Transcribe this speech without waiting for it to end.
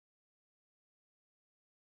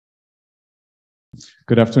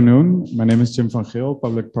Good afternoon. My name is Jim van Geel,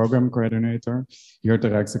 Public Program Coordinator here at the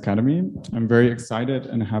Rijksakademie. I'm very excited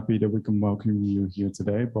and happy that we can welcome you here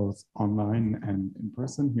today, both online and in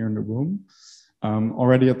person here in the room.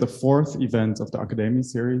 Already at the fourth event of the Akademie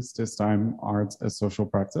series, this time Art as Social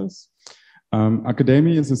Practice.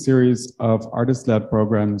 Akademie is a series of artist-led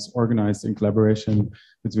programs organized in collaboration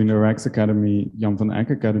between the Rijksakademie, Jan van Eyck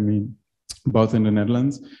Academy, both in the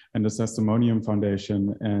Netherlands, and the Testimonium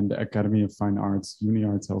Foundation and the Academy of Fine Arts,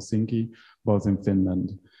 UniArts Helsinki, both in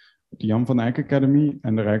Finland. The Jan van Eyck Academy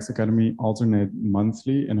and the Rijksakademie alternate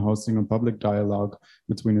monthly in hosting a public dialogue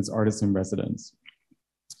between its artists in residence.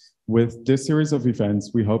 With this series of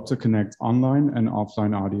events, we hope to connect online and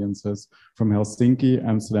offline audiences from Helsinki,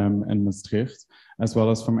 Amsterdam, and Maastricht, as well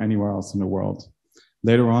as from anywhere else in the world.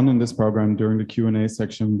 Later on in this program, during the Q&A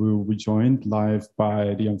section, we will be joined live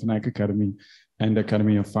by the Jan van Eyck Academy and the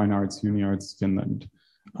Academy of Fine Arts, UniArts Finland.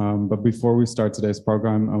 But before we start today's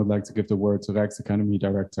program, I would like to give the word to Rijksakademie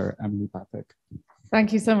Director Aime.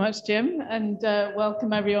 Thank you so much, Jim, and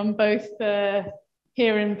welcome everyone, both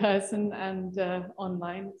here in person and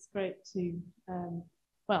online. It's great to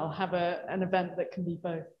have an event that can be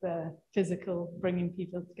both physical, bringing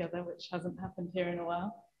people together, which hasn't happened here in a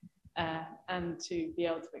while, and to be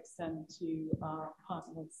able to extend to our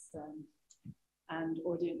partners and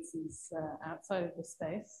audiences outside of the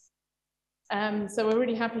space. So we're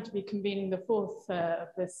really happy to be convening the fourth of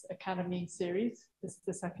this Academy series. This is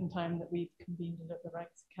the second time that we've convened it at the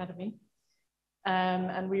Rijksakademie.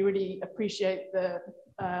 And we really appreciate the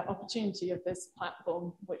opportunity of this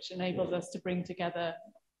platform, which enables us to bring together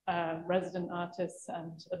resident artists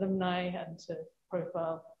and alumni and to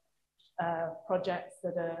profile projects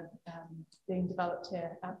that are being developed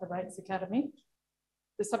here at the Rijksakademie.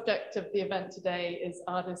 The subject of the event today is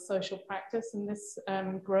art as social practice, and this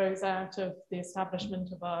grows out of the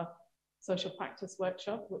establishment of our social practice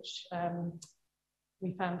workshop, which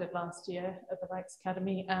we founded last year at the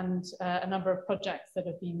Rijksakademie, and a number of projects that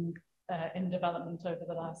have been in development over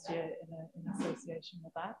the last year in association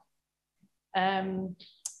with that.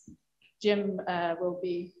 Jim will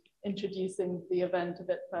be introducing the event a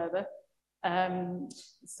bit further. I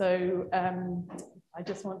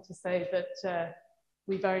just want to say that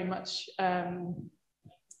we very much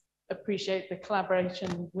appreciate the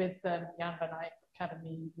collaboration with the Jan van Eyck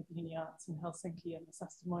Academy, with UniArts in Helsinki and the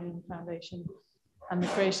Testimonium Foundation, and the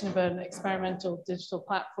creation of an experimental digital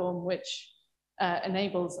platform which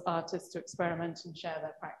enables artists to experiment and share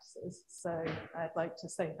their practices. So I'd like to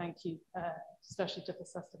say thank you, especially to the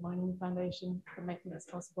Testimonium Foundation for making this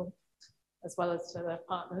possible, as well as to their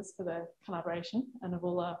partners for their collaboration and of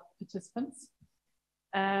all our participants.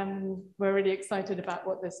 We're really excited about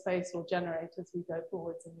what this space will generate as we go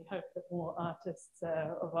forwards, and we hope that more artists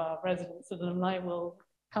of our residents and alumni will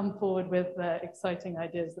come forward with exciting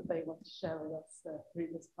ideas that they want to share with us through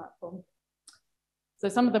this platform. So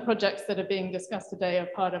some of the projects that are being discussed today are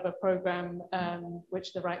part of a program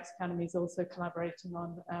which the Rijksakademie is also collaborating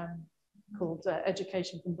on, called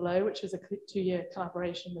Education from Below, which is a 2-year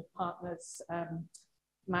collaboration with partners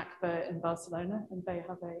MACBA in Barcelona and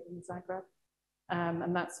BHV in Zagreb.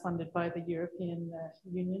 And that's funded by the European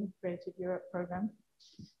Union Creative Europe program.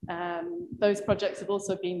 Those projects have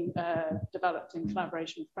also been developed in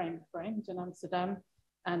collaboration with Frame to Frame in Amsterdam,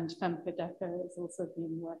 and Femke Dekker has also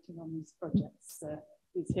been working on these projects.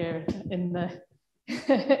 He's here in the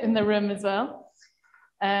in the room as well.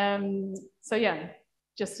 So yeah,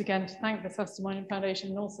 just again to thank the Testimonium Foundation,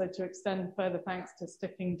 and also to extend further thanks to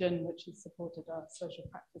Stichting, which has supported our social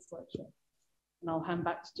practice workshop. And I'll hand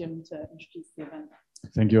back to Jim to introduce the event.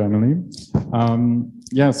 Thank you, Emily.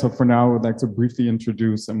 So for now, I would like to briefly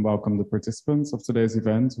introduce and welcome the participants of today's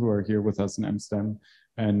event who are here with us in Amsterdam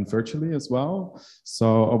and virtually as well.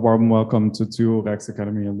 So a warm welcome to 2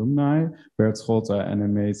 Rijksakademie alumni, Bert, Scholten and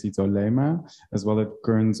Aime, Zito, Lema, as well as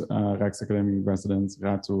current Rijksakademie residents,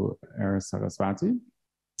 Ratu and Saraswati.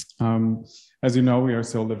 As you know, we are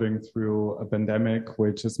still living through a pandemic,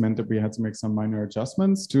 which has meant that we had to make some minor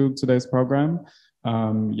adjustments to today's program.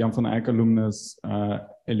 Jan van Eyck alumnus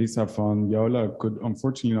Elisa van Joolen could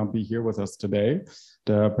unfortunately not be here with us today.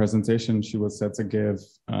 The presentation she was set to give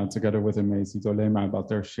together with Aime, Zito, Lema about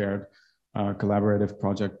their shared collaborative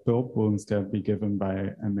project Pulp will instead be given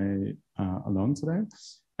by Aime alone today.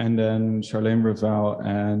 And then Charlaine, Reval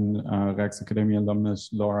and Rijksakademie alumnus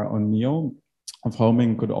Laura O'Neill of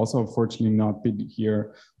Homing could also unfortunately not be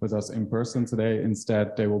here with us in person today.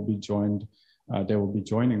 Instead, they will be joining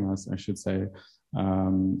us, I should say,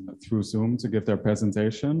 through Zoom to give their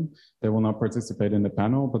presentation. They will not participate in the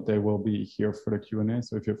panel, but they will be here for the Q&A.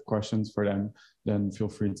 So if you have questions for them, then feel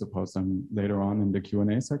free to post them later on in the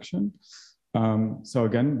Q&A section. So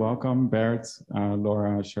again, welcome Bert,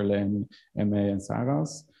 Laura, Charlaine, Aime, and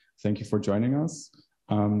Saras. Thank you for joining us.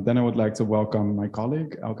 Then I would like to welcome my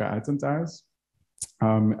colleague, Elke Uitentuis.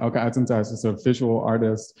 Elke Uitentuis is a visual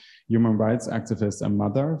artist, human rights activist, and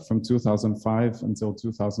mother. From 2005 until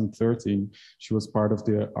 2013, she was part of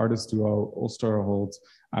the artist duo Oosterholt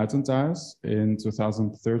Uitentuis. In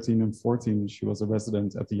 2013 and 14, she was a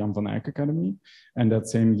resident at the Jan van Eyck Academy. And that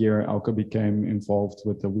same year, Elke became involved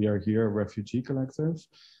with the We Are Here refugee collective.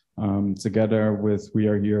 Together with We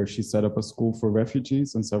Are Here, she set up a school for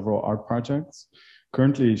refugees and several art projects.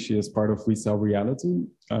 Currently, she is part of We Sell Reality,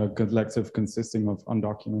 a collective consisting of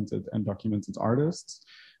undocumented and documented artists.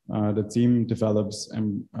 The team develops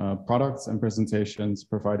products and presentations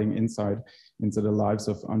providing insight into the lives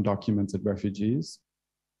of undocumented refugees.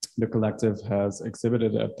 The collective has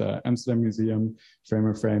exhibited at the Amsterdam Museum,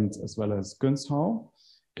 Framer Framed, as well as Kunsthal.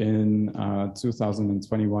 In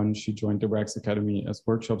 2021, she joined the Rijksakademie as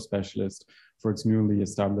workshop specialist for its newly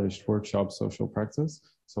established workshop social practice.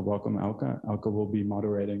 So welcome, Elke. Elke will be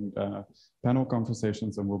moderating the panel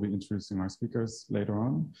conversations and we'll be introducing our speakers later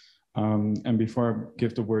on. And before I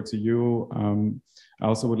give the word to you, I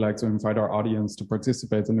also would like to invite our audience to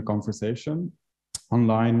participate in the conversation.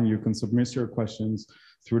 Online, you can submit your questions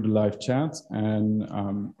through the live chat, and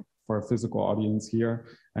for a physical audience here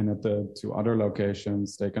and at the two other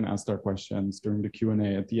locations, they can ask their questions during the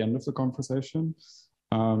Q&A at the end of the conversation.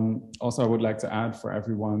 Also, I would like to add for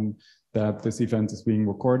everyone that this event is being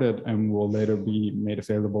recorded and will later be made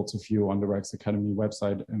available to view on the Rijksakademie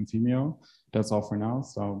website and Vimeo. That's all for now.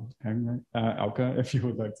 So, Elke, if you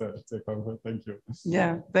would like to take over, thank you.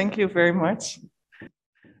 Yeah, thank you very much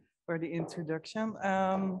for the introduction.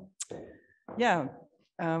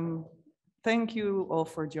 Thank you all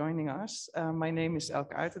for joining us. My name is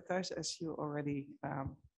Elke Uitentuis, as you already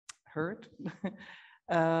heard.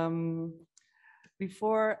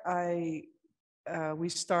 Before we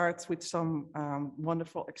start with some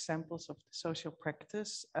wonderful examples of social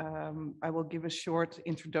practice, I will give a short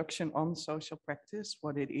introduction on social practice,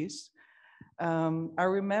 what it is. I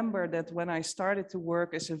remember that when I started to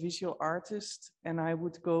work as a visual artist and I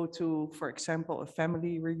would go to, for example, a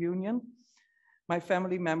family reunion, my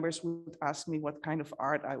family members would ask me what kind of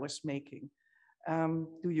art I was making.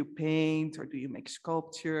 Do you paint or do you make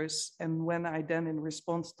sculptures? And when I then in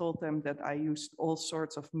response told them that I used all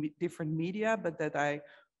sorts of different media, but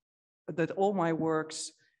that all my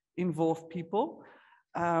works involve people,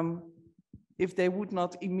 if they would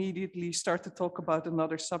not immediately start to talk about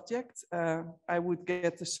another subject, I would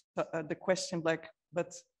get the question like,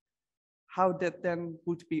 but how that then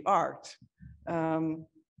would be art?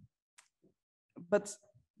 But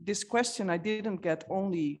this question I didn't get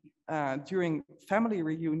only during family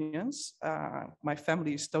reunions. My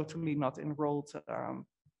family is totally not enrolled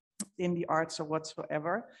in the arts or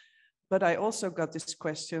whatsoever. But I also got this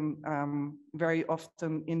question very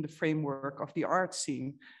often in the framework of the art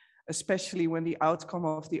scene, especially when the outcome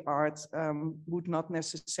of the art would not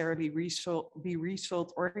necessarily be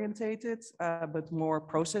result orientated, but more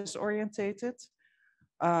process orientated.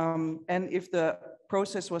 And if the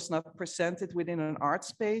process was not presented within an art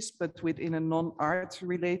space, but within a non-art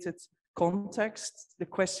related context, the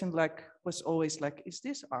question was always like, is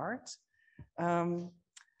this art?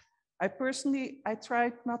 I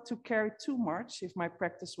tried not to care too much if my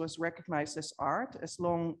practice was recognized as art, as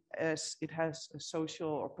long as it has a social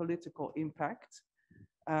or political impact.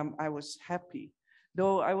 I was happy.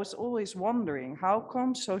 Though I was always wondering, how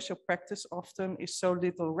come social practice often is so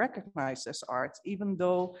little recognized as art, even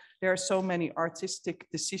though there are so many artistic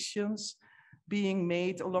decisions being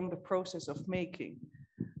made along the process of making?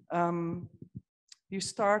 You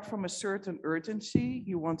start from a certain urgency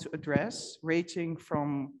you want to address, ranging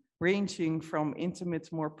from intimate,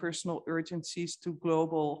 more personal urgencies to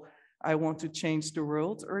global, I want to change the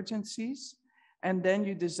world urgencies. And then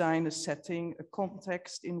you design a setting, a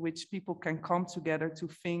context in which people can come together to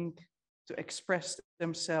think, to express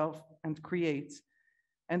themselves and create.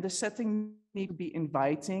 And the setting needs to be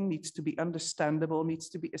inviting, needs to be understandable, needs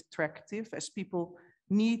to be attractive, as people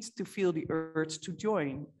need to feel the urge to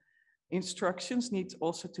join. Instructions need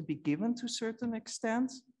also to be given to a certain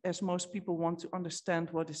extent, as most people want to understand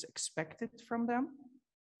what is expected from them.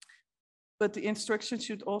 But the instructions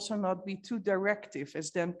should also not be too directive, as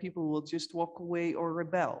then people will just walk away or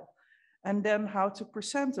rebel. And then how to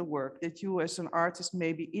present a work that you as an artist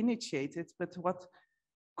maybe initiated, but what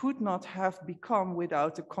could not have become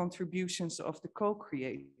without the contributions of the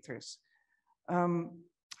co-creators.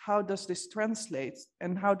 How does this translate?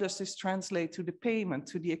 And how does this translate to the payment,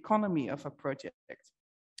 to the economy of a project?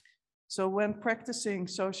 So when practicing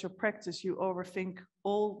social practice, you overthink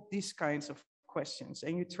all these kinds of questions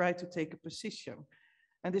and you try to take a position.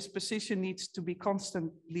 And this position needs to be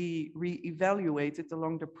constantly re-evaluated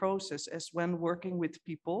along the process, as when working with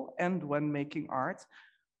people and when making art,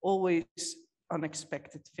 always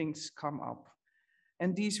unexpected things come up.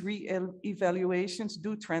 And these re-evaluations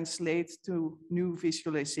do translate to new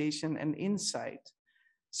visualization and insight.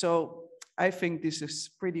 So I think this is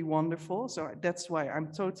pretty wonderful. So that's why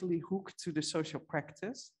I'm totally hooked to the social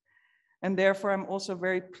practice. And therefore, I'm also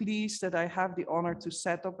very pleased that I have the honor to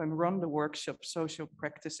set up and run the workshop Social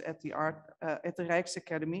Practice at the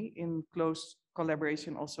Rijksakademie in close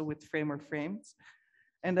collaboration also with Framer Frames,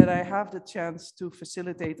 and that I have the chance to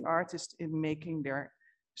facilitate artists in making their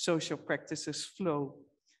social practices flow.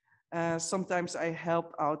 Sometimes I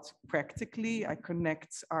help out practically. I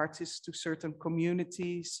connect artists to certain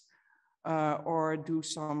communities or do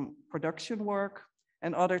some production work.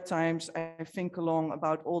 And other times I think along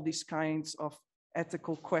about all these kinds of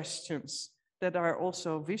ethical questions that are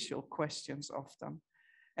also visual questions often.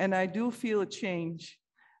 And I do feel a change.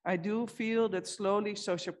 I do feel that slowly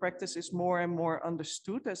social practice is more and more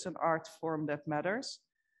understood as an art form that matters.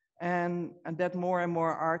 And that more and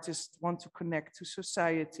more artists want to connect to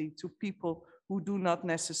society, to people who do not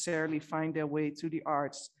necessarily find their way to the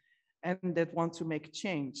arts and that want to make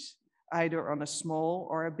change, either on a small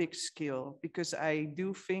or a big scale, because I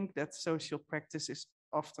do think that social practice is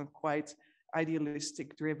often quite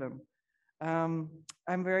idealistic driven. I'm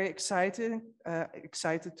very excited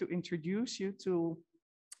to introduce you to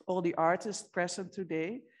all the artists present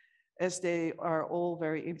today, as they are all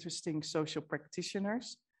very interesting social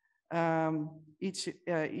practitioners,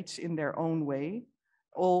 each in their own way,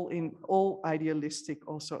 all idealistic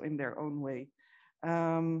also in their own way.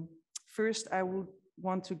 First, I would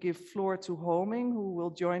want to give floor to Homing, who will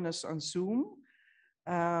join us on Zoom.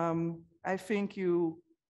 I think you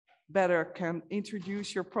better can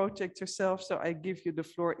introduce your project yourself, so I give you the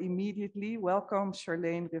floor immediately. Welcome,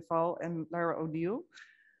 Charlaine, Reval, and Lara O'Neill.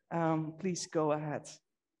 Please go ahead.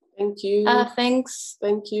 Thank you. Thanks.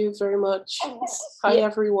 Thank you very much. Hi, yeah.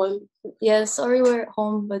 everyone. Yeah, sorry we're at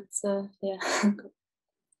home, but yeah.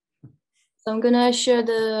 So I'm gonna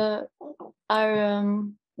share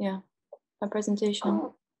our presentation.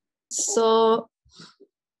 So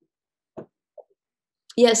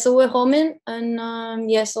yeah, so we're homing, and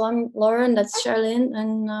so I'm Lauren, that's Charlaine,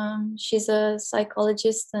 and she's a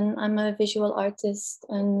psychologist, and I'm a visual artist,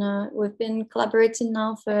 and we've been collaborating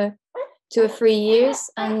now for 2 or 3 years,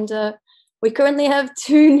 and we currently have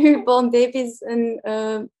 2 newborn babies, and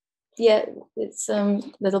it's a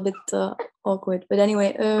little bit awkward, but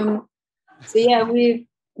anyway, so yeah, we've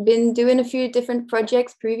been doing a few different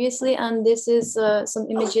projects previously, and this is some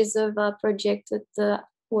images of our project at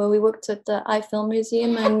where we worked at the Eye Film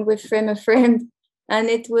Museum and with Framer Framed, and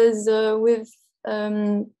it was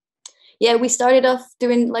we started off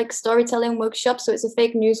doing like storytelling workshops. So it's a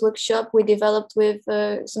fake news workshop we developed with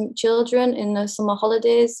some children in the summer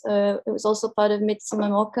holidays. It was also part of Midsummer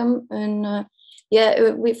Morecambe, and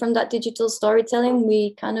we from that digital storytelling,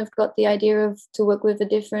 we kind of got the idea to work with a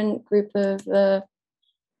different group of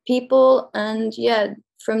people, and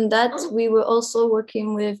from that we were also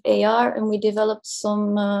working with AR, and we developed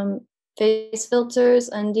some face filters,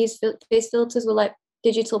 and these face filters were like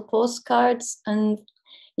digital postcards, and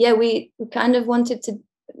we kind of wanted to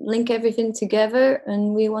link everything together,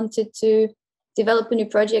 and we wanted to develop a new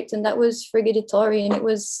project, and that was Frigidatory, and it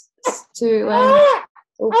was to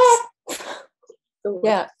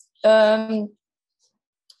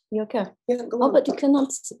you okay? Yeah, go on. But you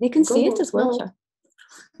can see it as well. Sure.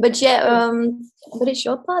 But but it's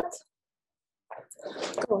your part.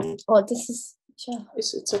 Go on. Oh, this is sure.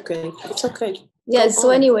 It's okay. It's okay. Yeah. So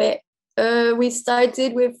anyway, we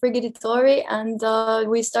started with Frigidatory, and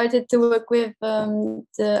we started to work with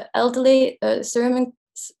the elderly Suriname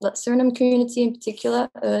community in particular,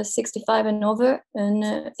 65 and over,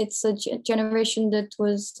 and it's a generation that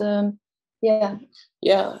was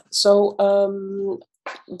So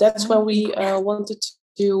that's when we wanted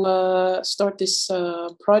to start this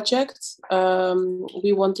project.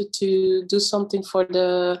 We wanted to do something for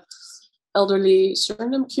the elderly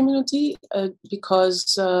Suriname community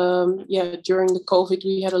because during the COVID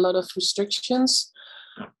we had a lot of restrictions,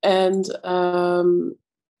 and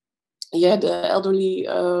the elderly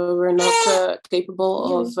were not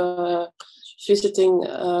capable of visiting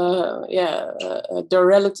their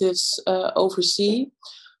relatives overseas.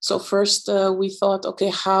 So first we thought, okay,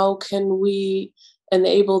 how can we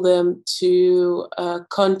enable them to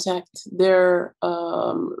contact their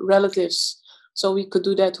relatives? So we could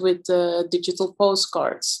do that with digital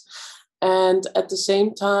postcards. And at the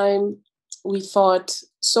same time, we thought,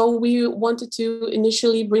 so we wanted to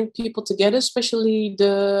initially bring people together, especially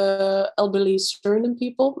the elderly Suriname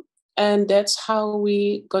people. And that's how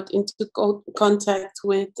we got into contact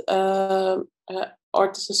with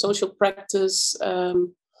artists and social practice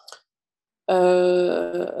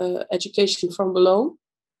education from below.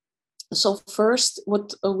 So first,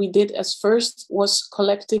 what we did as first was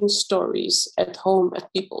collecting stories at home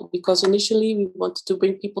at people, because initially we wanted to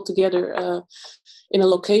bring people together in a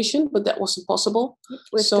location, but that wasn't possible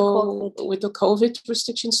with the COVID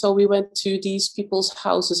restrictions. So we went to these people's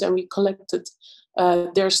houses and we collected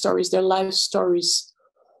their stories, their life stories.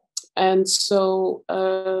 And so...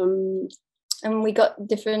 and we got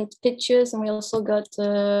different pictures, and we also got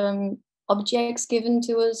objects given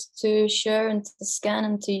to us to share and to scan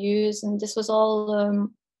and to use. And this was all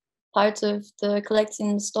part of the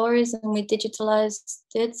collecting stories, and we digitalized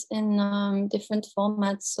it in different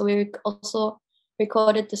formats. So we also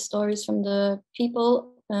recorded the stories from the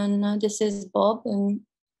people. And this is Bob, and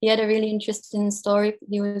he had a really interesting story.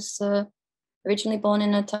 He was originally born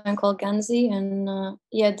in a town called Ganzi, and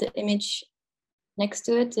he had the image next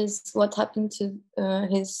to it is what happened to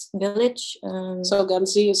his village. So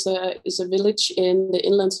Ganzi is a village in the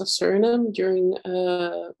inlands of Suriname during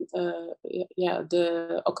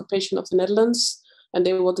the occupation of the Netherlands, and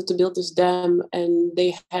they wanted to build this dam, and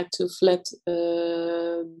they had to flood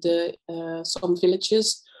some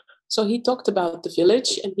villages. So he talked about the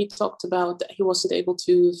village, and he talked about that he wasn't able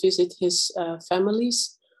to visit his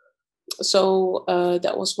families. So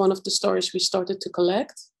that was one of the stories we started to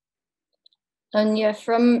collect. And yeah,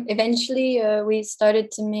 from eventually we started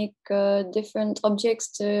to make different objects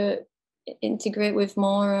to integrate with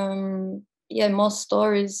more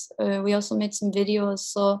stories. We also made some videos,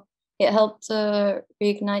 so it helped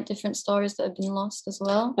reignite different stories that have been lost as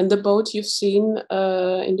well. And the boat you've seen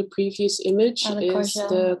in the previous image is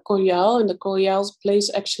the Koryal, and the Koryal plays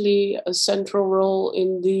actually a central role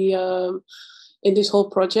in the in this whole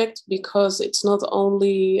project, because it's not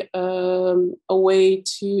only a way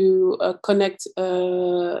to connect,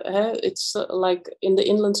 it's like in the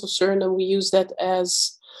inlands of Suriname, we use that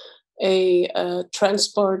as a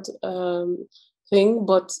transport thing,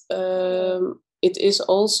 but it is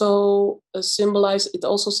also symbolizes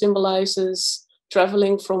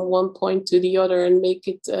traveling from one point to the other and make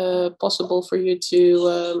it possible for you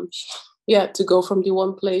to go from the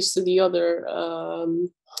one place to the other.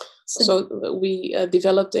 So we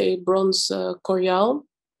developed a bronze Koryal.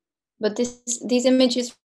 But these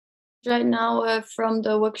images right now from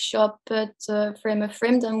the workshop at Frame of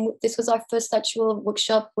Framed, and this was our first actual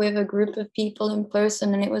workshop with a group of people in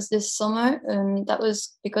person, and it was this summer, and that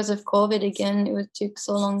was because of COVID again. It took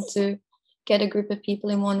so long to get a group of people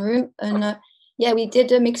in one room, and we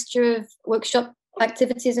did a mixture of workshop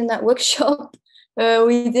activities in that workshop.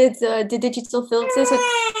 We did the digital filters.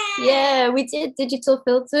 We did digital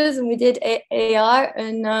filters, and we did AR,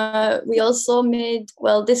 and we also made,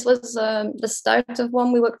 this was the start of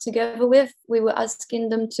one we worked together with. We were asking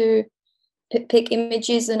them to pick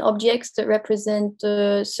images and objects that represent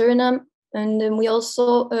Suriname, and then we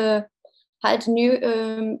also had new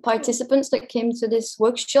participants that came to this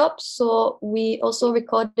workshop, so we also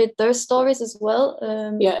recorded their stories as well.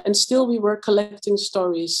 And still we were collecting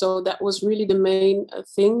stories, so that was really the main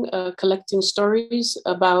thing, collecting stories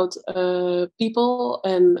about people,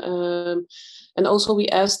 and also we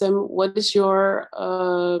asked them, what is your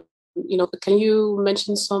can you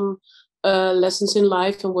mention some lessons in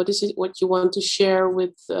life, and what is it what you want to share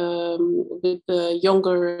with the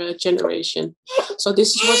younger generation? So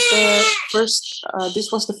this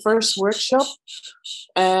was the first workshop,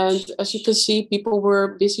 and as you can see, people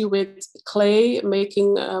were busy with clay,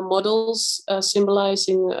 making models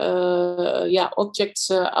symbolizing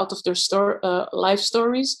objects out of their life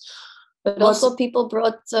stories. But also people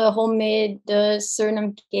brought homemade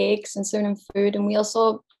Suriname cakes and Suriname food, and we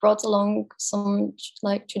also brought along some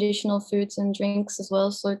traditional foods and drinks as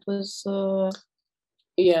well. So it was...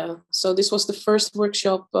 So this was the first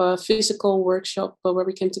workshop, physical workshop, where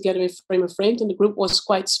we came together in Frame of Framed, and the group was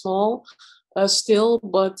quite small still,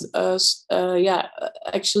 but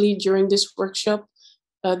actually during this workshop,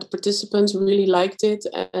 the participants really liked it,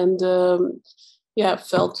 and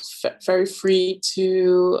felt very free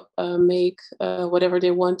to make whatever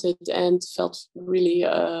they wanted, and felt really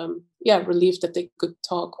relieved that they could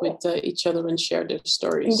talk with each other and share their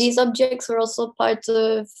stories. And these objects were also part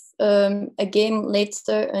of a game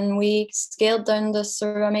later, and we scaled down the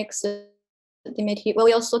ceramics that they made here. Well,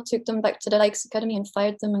 we also took them back to the Rijksakademie and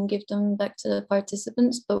fired them and gave them back to the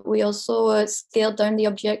participants, but we also scaled down the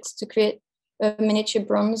objects to create miniature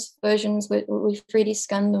bronze versions with 3D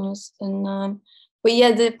scan those. And but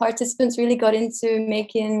yeah, the participants really got into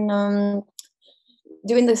making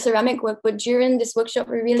doing the ceramic work. But during this workshop,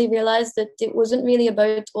 we really realized that it wasn't really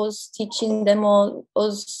about us teaching them or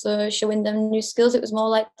us showing them new skills. It was more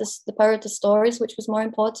like the power of the stories, which was more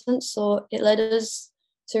important. So it led us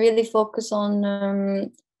to really focus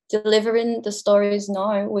on delivering the stories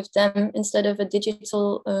now with them instead of a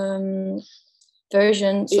digital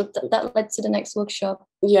version. So that led to the next workshop.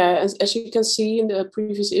 Yeah, as you can see in the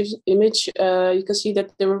previous image, you can see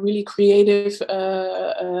that they were really creative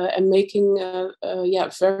and making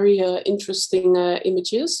very interesting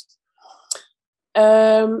images.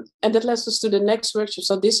 And that leads us to the next workshop.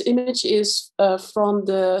 So this image is from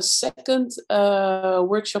the second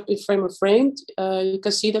workshop in Frame of Frame. You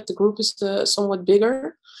can see that the group is somewhat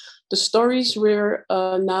bigger. The stories were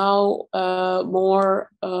now more,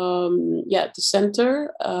 at the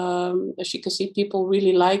center. As you can see, people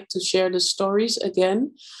really like to share the stories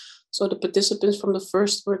again. So the participants from the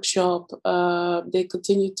first workshop, they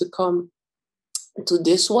continued to come to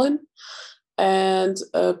this one. And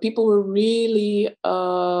people were really,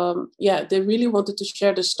 they really wanted to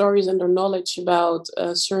share the stories and their knowledge about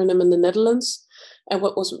Suriname and the Netherlands. And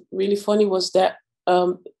what was really funny was that,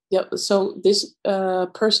 so this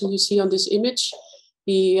person you see on this image,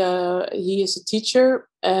 he is a teacher,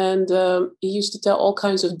 and he used to tell all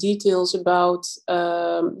kinds of details about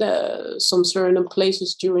some Suriname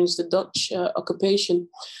places during the Dutch occupation.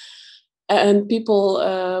 And people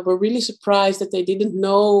were really surprised that they didn't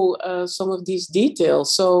know some of these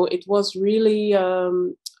details. So it was really a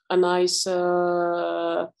nice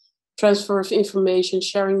transfer of information,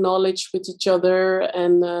 sharing knowledge with each other,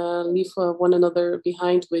 and leave one another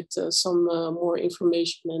behind with some more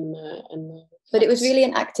information. But it was really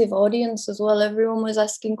an active audience as well. Everyone was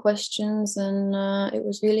asking questions, and it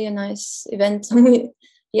was really a nice event.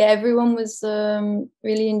 Everyone was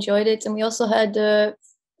really enjoyed it. And we also had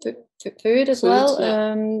food as well,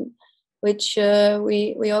 which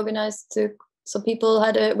we organized so people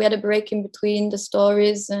we had a break in between the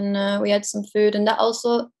stories, and we had some food, and that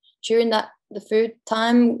also during the food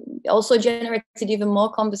time also generated even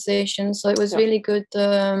more conversation. So it was really good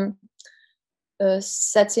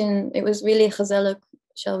setting. It was really gezellig,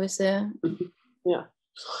 shall we say. Yeah.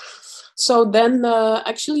 So then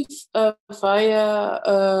actually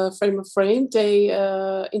via Frame of Frame, they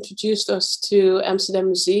introduced us to Amsterdam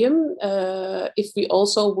Museum if we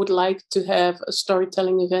also would like to have a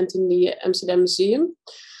storytelling event in the Amsterdam Museum.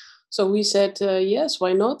 So we said, yes,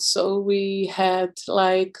 why not? So we had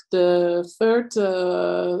like the third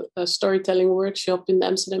storytelling workshop in the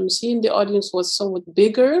Amsterdam Museum. The audience was somewhat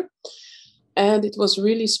bigger. And it was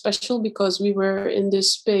really special because we were in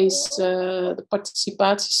this space, the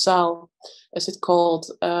participatiezaal, as it's called,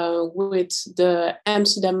 with the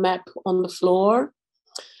Amsterdam map on the floor.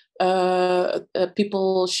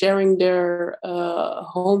 People sharing their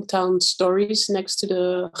hometown stories next to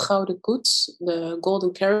the Gouden Koets, the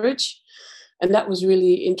golden carriage. And that was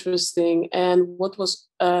really interesting. And what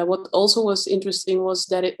also was interesting was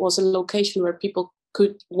that it was a location where people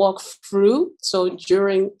could walk through. So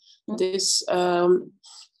during this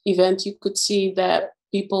event, you could see that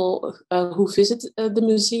people who visit the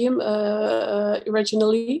museum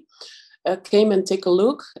originally came and take a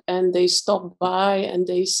look, and they stopped by and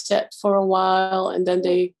they sat for a while, and then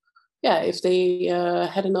they, if they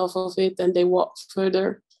had enough of it, then they walked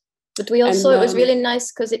further. But we also, it was really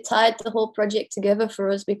nice because it tied the whole project together for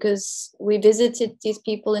us, because we visited these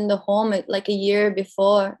people in the home like a year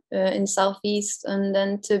before in Southeast, and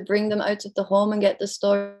then to bring them out of the home and get the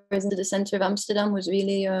stories into the center of Amsterdam was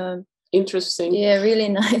really interesting. Yeah, really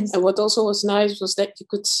nice. And what also was nice was that you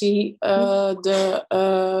could see the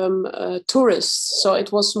tourists. So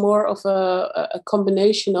it was more of a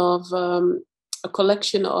combination of a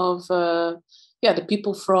collection of the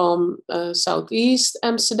people from Southeast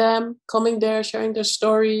Amsterdam coming there, sharing their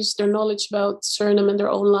stories, their knowledge about Suriname and their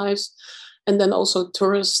own lives. And then also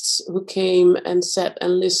tourists who came and sat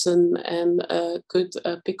and listened and could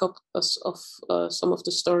pick up some of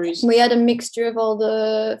the stories. We had a mixture of all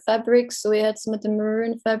the fabrics. So we had some of the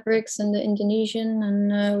maroon fabrics and the Indonesian,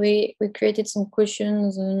 and we created some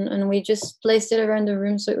cushions, and we just placed it around the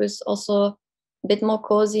room. So it was also a bit more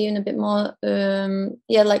cozy and a bit more,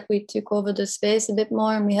 like we took over the space a bit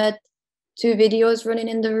more. And we had 2 videos running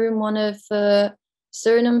in the room, one of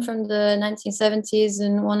Suriname from the 1970s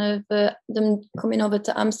and one of them coming over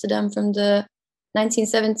to Amsterdam from the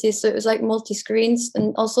 1970s. So it was like multi-screens,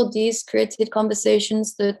 and also these created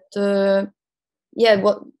conversations that,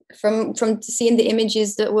 from seeing the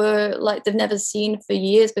images that were like they've never seen for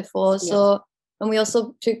years before. So And we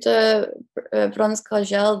also took the bronze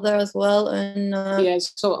kajal there as well. And yeah,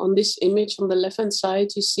 so on this image on the left-hand side,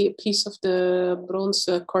 you see a piece of the bronze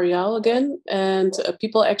kajal again. And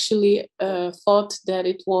people actually thought that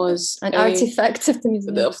it was an artifact of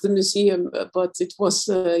the museum. But it was,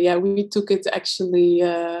 yeah, we took it actually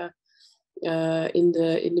in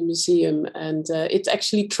the museum. And it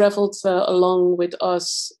actually traveled along with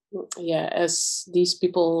us. Yeah, as these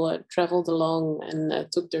people traveled along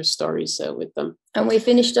and took their stories with them. And we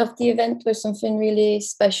finished off the event with something really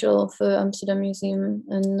special for Amsterdam Museum.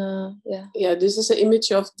 And yeah, this is an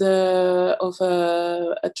image of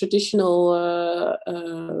a traditional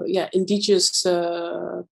indigenous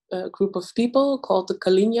group of people called the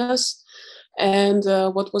Kalinyas. And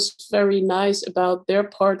what was very nice about their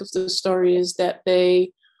part of the story is that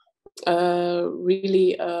they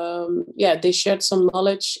really they shared some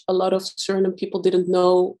knowledge a lot of Suriname people didn't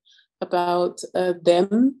know about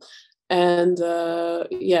them. And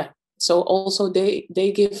so also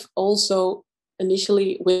they give also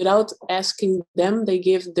initially, without asking them, they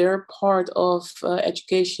give their part of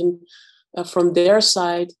education from their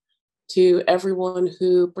side to everyone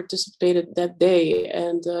who participated that day.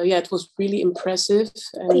 And it was really impressive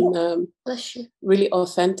and really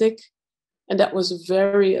authentic. And that was a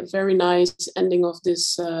very nice ending of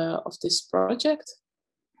this project.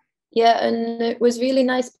 Yeah, and it was really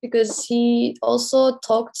nice because he also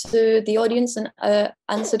talked to the audience and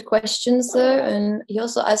answered questions there. And he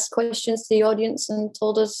also asked questions to the audience and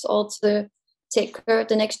told us all to take care of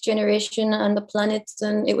the next generation and the planet.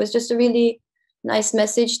 And it was just a really nice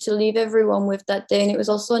message to leave everyone with that day. And it was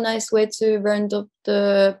also a nice way to round up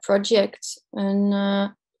the project. And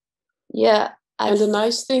and the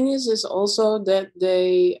nice thing is also that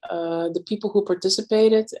they, the people who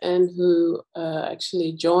participated and who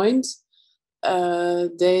actually joined,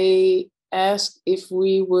 they asked if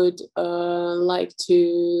we would like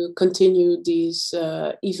to continue these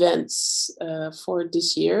events for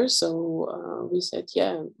this year. So we said,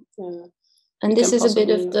 yeah. And this is a bit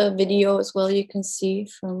of the video as well. You can see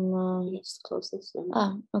from. You have to close this.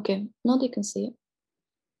 Okay. No, they can see it.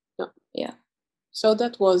 No. Yeah. So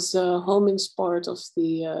that was home in sport of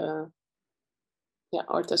the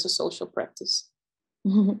art as a social practice.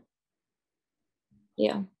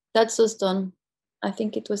 Yeah, that's us done. I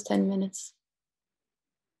think it was 10 minutes.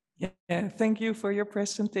 Yeah, thank you for your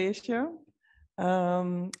presentation.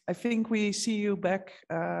 I think we see you back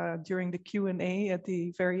during the Q&A at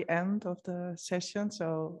the very end of the session.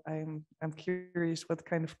 So I'm curious what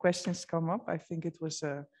kind of questions come up. I think it was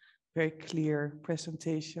a very clear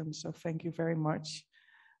presentation, so thank you very much.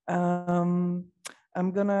 I'm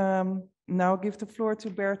gonna now give the floor to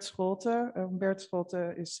Bert Scholten. Bert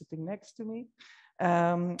Scholten is sitting next to me,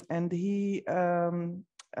 and he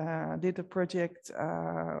did a project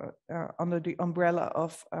under the umbrella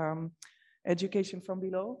of Education from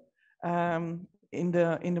Below in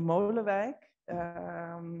the Molenwijk.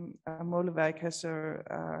 Molenwijk has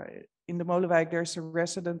in the Molenwijk there's a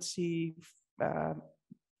residency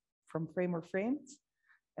from Frame or Framed,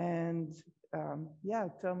 and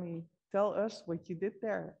tell us what you did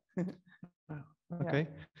there. Okay,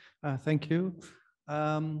 thank you.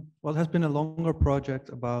 Well, it has been a longer project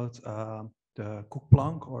about the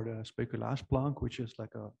koekplank or the speculaasplank, which is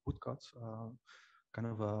like a woodcut, kind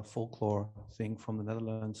of a folklore thing from the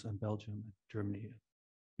Netherlands and Belgium, Germany,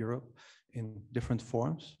 Europe, in different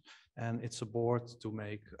forms. And it's a board to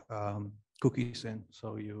make cookies in.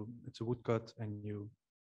 So it's a woodcut and you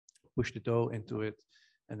push the dough into it,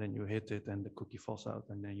 and then you hit it and the cookie falls out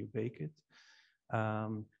and then you bake it.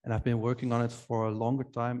 And I've been working on it for a longer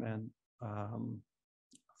time, and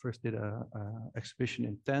first did a exhibition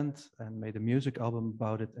in Tent and made a music album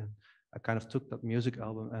about it. And I kind of took that music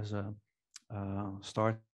album as a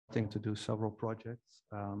starting to do several projects.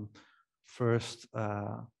 First,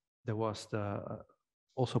 there was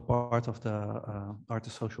also part of the Art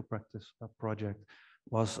of Social Practice project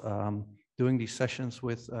was doing these sessions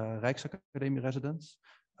with Rijksakademie residents,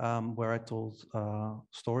 where I told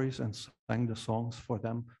stories and sang the songs for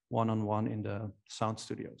them one-on-one in the sound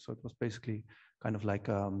studio. So it was basically kind of like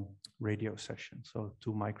a radio session. So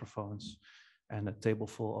 2 microphones and a table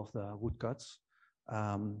full of the woodcuts.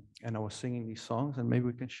 And I was singing these songs, and maybe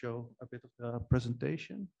we can show a bit of the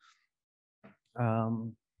presentation.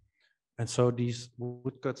 And so these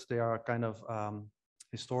woodcuts, they are kind of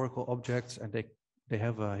historical objects, and they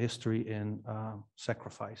have a history in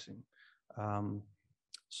sacrificing.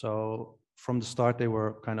 So from the start, they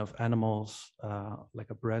were kind of animals, like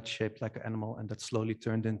a bread shaped like an animal, and that slowly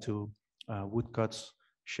turned into woodcuts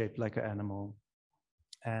shaped like an animal.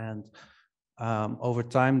 And over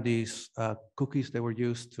time, these cookies, they were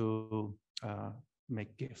used to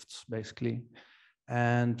make gifts, basically.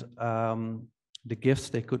 And the gifts,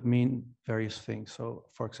 they could mean various things. So,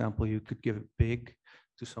 for example, you could give a pig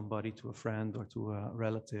to somebody, to a friend or to a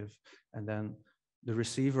relative, and then the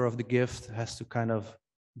receiver of the gift has to kind of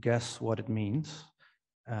guess what it means.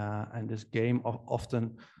 And this game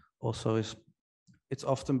often also is, it's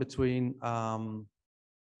often between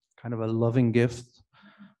kind of a loving gift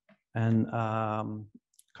and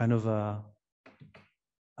kind of a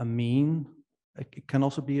mean. It can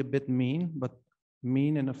also be a bit mean, but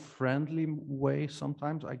mean in a friendly way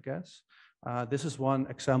sometimes, I guess. This is one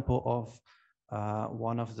example of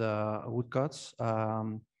one of the woodcuts.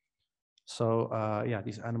 Yeah,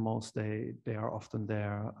 these animals, they are often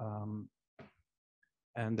there.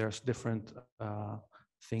 And there's different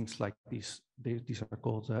things like these are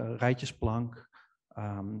called rijtjesplank,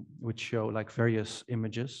 which show like various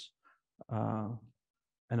images.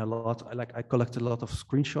 And a lot, like I collected a lot of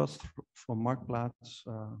screenshots from Marktplaats,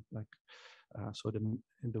 so in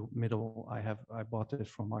the middle, I bought it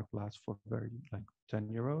from Marktplaats for very like 10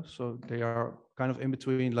 euros. So they are kind of in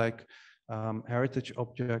between like heritage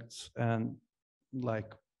objects and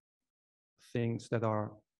like things that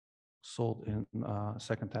are sold in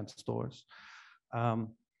secondhand stores. And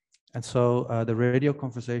so the radio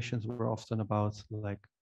conversations were often about like,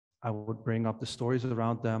 I would bring up the stories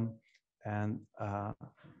around them and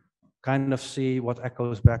kind of see what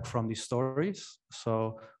echoes back from these stories.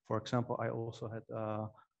 So, for example, I also had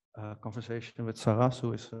a conversation with Saras,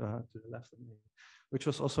 who is to the left of me, which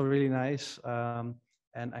was also really nice.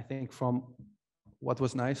 And I think from what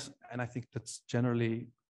was nice, and I think that's generally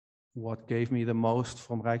what gave me the most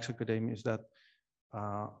from Rijksakademie, is that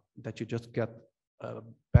that you just get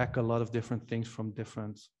back a lot of different things from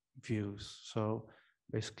different views. So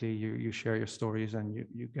basically you share your stories and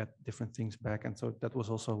you get different things back. And so that was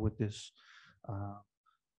also with this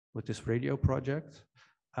radio project.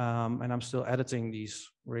 And I'm still editing these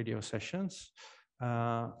radio sessions.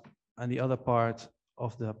 And the other part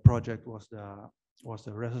of the project was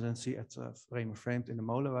the residency at Vreemde Vreemd in the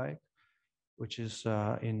Molenwijk, which is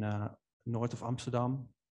in north of Amsterdam.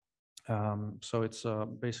 So it's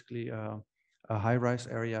basically a high-rise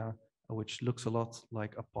area which looks a lot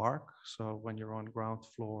like a park. So when you're on ground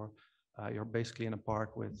floor, you're basically in a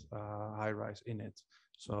park with high-rise in it.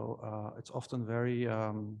 So it's often very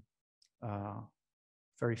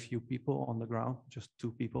few people on the ground, just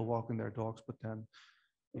 2 people walking their dogs, but then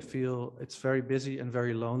you feel it's very busy and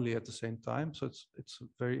very lonely at the same time. So it's a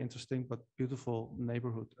very interesting but beautiful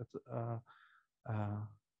neighborhood.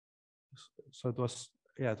 So it was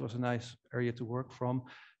a nice area to work from.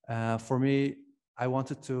 For me, I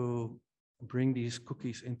wanted to bring these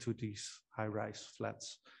cookies into these high-rise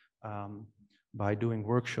flats by doing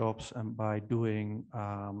workshops and by doing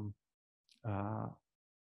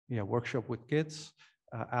workshop with kids,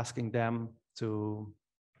 asking them to.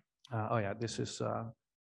 This is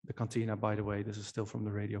the cantina, by the way. This is still from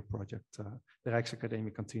the radio project, the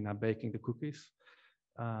Rijksakademie cantina, baking the cookies.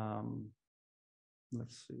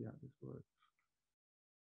 Let's see how this works.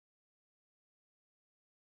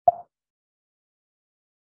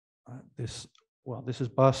 This is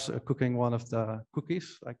Bas cooking one of the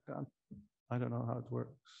cookies. I don't know how it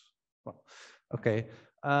works. Well, okay.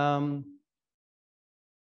 And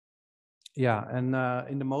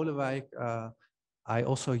in the Molenwijk, I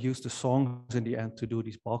also used the songs in the end to do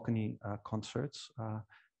these balcony concerts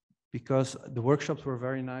because the workshops were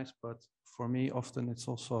very nice. But for me, often it's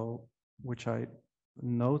also, which I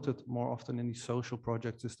noted more often in these social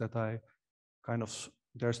projects, is that I kind of,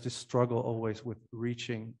 there's this struggle always with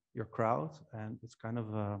reaching your crowd, and it's kind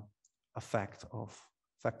of a fact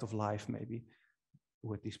of life maybe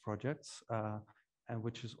with these projects, and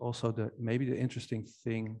which is also maybe the interesting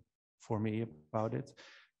thing for me about it.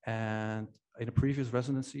 And in a previous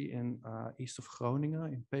residency in east of Groningen,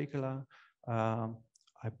 in Pekela,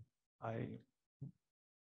 I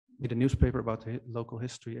did a newspaper about local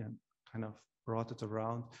history and kind of brought it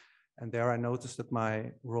around. And there I noticed that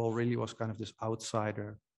my role really was kind of this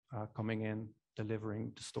outsider coming in,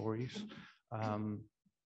 delivering the stories.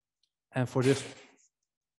 And for this,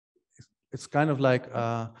 it's kind of like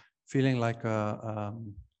feeling like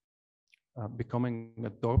becoming a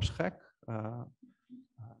dorpsgek,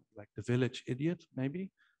 like the village idiot,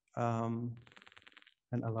 maybe, and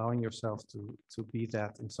allowing yourself to be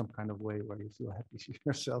that in some kind of way where you feel happy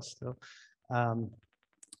yourself still.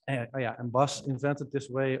 And Bas invented this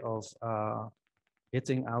way of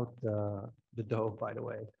hitting out the dough, by the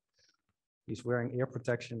way. He's wearing ear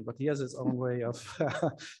protection, but he has his own way of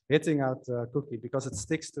hitting out the cookie because it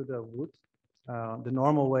sticks to the wood. The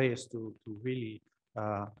normal way is to really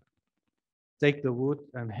take the wood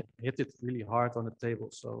and hit it really hard on the table.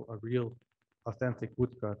 So a real authentic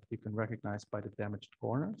woodcut you can recognize by the damaged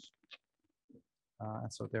corners.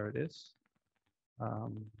 And so there it is.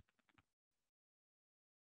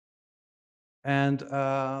 And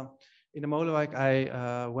in the Molenwijk,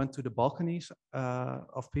 I went to the balconies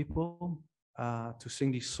of people to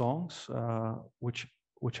sing these songs,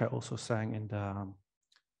 which I also sang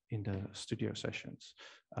in the studio sessions.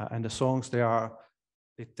 And the songs,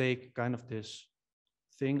 they take kind of this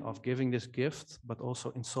thing of giving this gift, but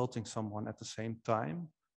also insulting someone at the same time.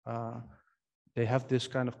 They have this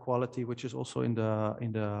kind of quality, which is also in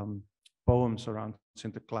the poems around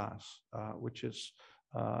Sinterklaas, which is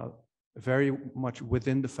very much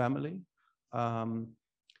within the family, and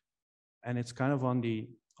it's kind of on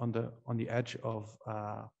the edge of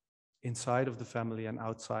inside of the family and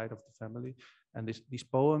outside of the family. And these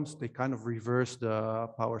poems, they kind of reverse the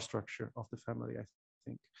power structure of the family, I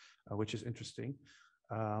think, which is interesting.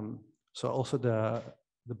 So also the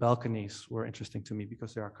balconies were interesting to me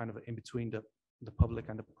because they are kind of in between the public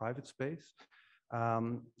and the private space.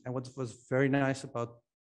 And what was very nice about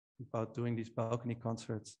doing these balcony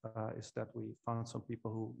concerts is that we found some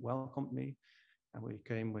people who welcomed me, and we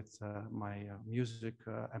came with my music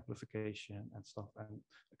amplification and stuff and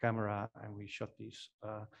a camera, and we shot these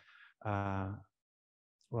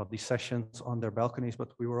these sessions on their balconies.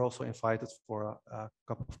 But we were also invited for a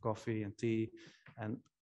cup of coffee and tea, and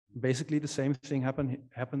basically the same thing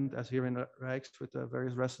happened as here in the Rijks with the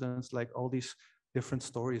various residents, like all these different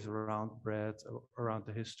stories around bread, around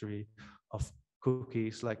the history of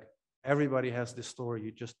cookies. Like everybody has this story.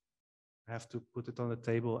 You just have to put it on the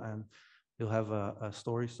table and you'll have a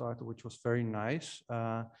story starter, which was very nice.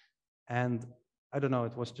 And I don't know,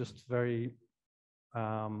 it was just very,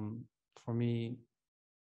 for me,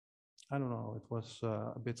 I don't know, it was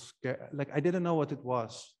a bit scary. Like I didn't know what it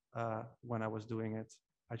was when I was doing it.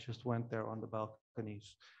 I just went there on the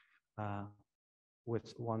balconies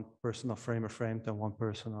with one person of framer framed and one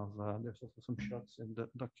person of, there's also some shots in the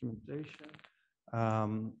documentation.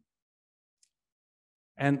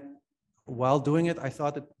 And while doing it, I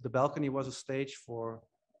thought that the balcony was a stage for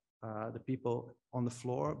the people on the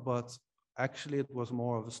floor, but actually it was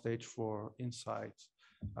more of a stage for inside.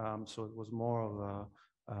 So it was more of a,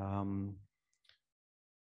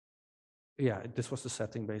 yeah, this was the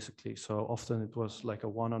setting basically. So often it was like a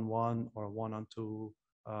one-on-one or a one-on-two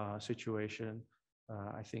situation.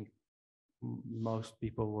 I think most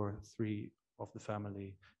people were 3 of the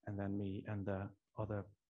family, and then me and the other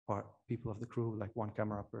people of the crew, like one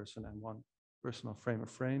camera person and one person of framer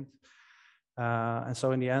framed. And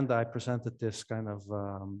so in the end, I presented this kind of,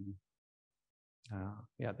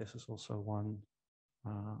 yeah, this is also one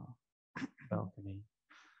balcony.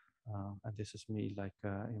 And this is me, like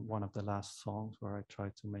in one of the last songs where I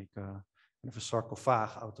tried to make a kind of a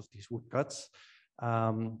sarcophage out of these woodcuts.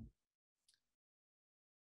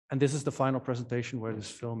 And this is the final presentation where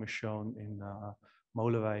this film is shown in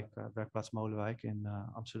Molenwijk, Werkplaats Molenwijk in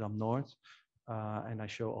Amsterdam North. And I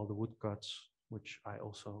show all the woodcuts, which I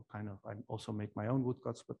also make my own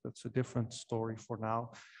woodcuts, but that's a different story for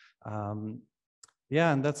now.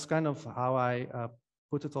 Yeah, and that's kind of how I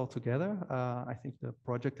put it all together. I think the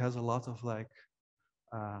project has a lot of like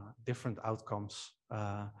different outcomes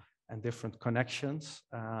and different connections.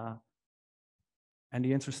 And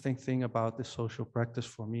the interesting thing about this social practice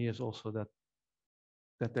for me is also that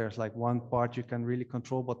there's like one part you can really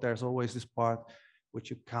control, but there's always this part which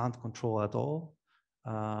you can't control at all.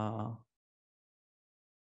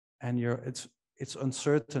 And it's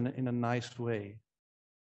uncertain in a nice way,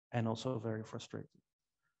 and also very frustrating.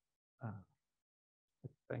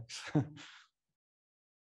 Thanks.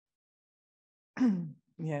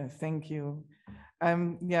 Yeah, thank you.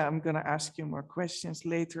 Yeah, I'm gonna ask you more questions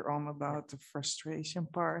later on about the frustration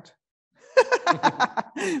part.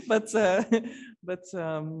 but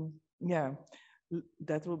yeah,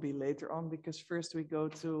 that will be later on, because first we go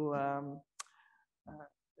to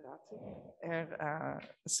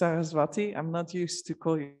Saraswati. I'm not used to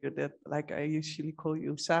call you that, like I usually call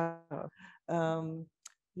you Sarah.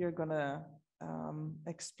 You're gonna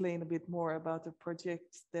explain a bit more about the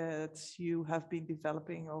project that you have been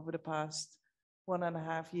developing over the past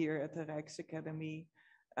 1.5 years at the Rijksakademie,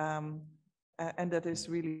 and that is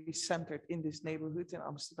really centered in this neighborhood in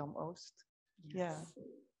Amsterdam East. Yes. Yeah,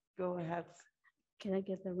 go ahead. Can I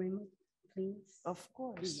get the remote, please? Of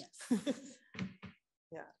course. Yes.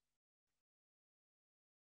 Yeah.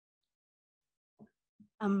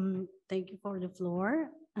 Thank you for the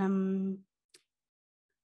floor.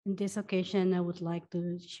 In this occasion, I would like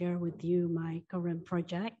to share with you my current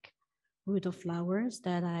project, Root of Flowers,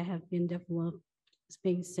 that I have been developed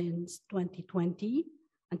space since 2020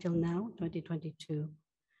 until now, 2022.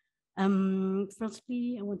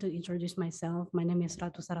 Firstly, I want to introduce myself. My name is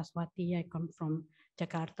Ratu Saraswati. I come from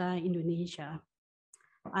Jakarta, Indonesia.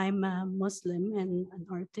 I'm a Muslim and an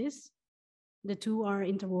artist. The two are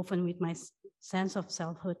interwoven with my sense of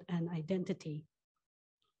selfhood and identity.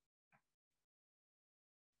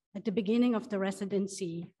 At the beginning of the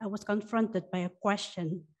residency, I was confronted by a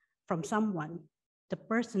question from someone. The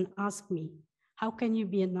person asked me, how can you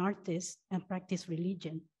be an artist and practice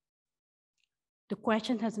religion? The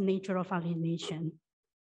question has a nature of alienation.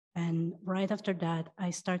 And right after that,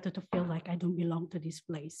 I started to feel like I don't belong to this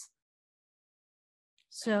place.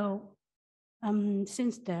 So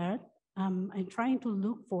since that, I'm trying to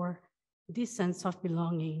look for this sense of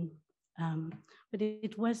belonging. But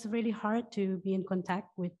it was really hard to be in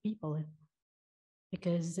contact with people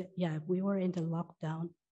because, yeah, we were in the lockdown.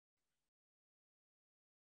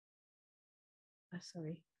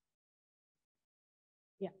 Sorry.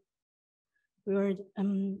 Yeah, we were.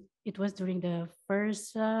 It was during the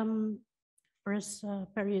first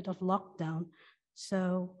period of lockdown.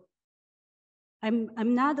 So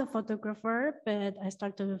I'm not a photographer, but I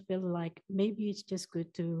started to feel like maybe it's just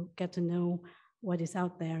good to get to know what is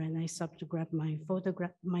out there, and I stopped to grab my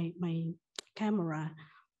camera.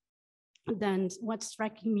 Then what's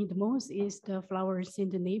striking me the most is the flowers in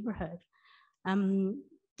the neighborhood.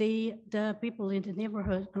 The people in the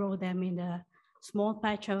neighborhood grow them in a small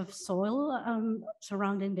patch of soil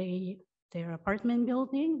surrounding their apartment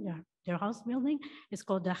building, their house building. It's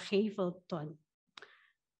called the Reval.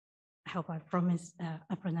 I hope I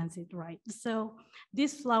pronounce it right. So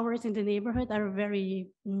these flowers in the neighborhood are very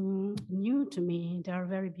new to me. They are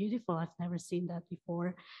very beautiful. I've never seen that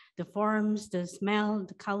before. The forms, the smell,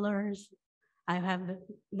 the colors. I have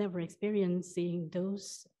never experienced seeing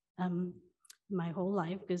those my whole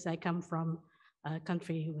life because I come from a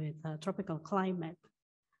country with a tropical climate.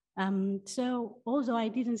 So although I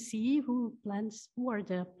didn't see who are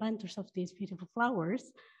the planters of these beautiful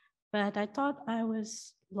flowers, but I thought I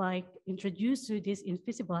was like introduced to these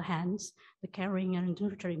invisible hands, the caring and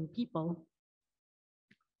nurturing people.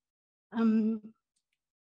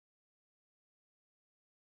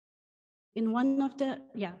 In one of the,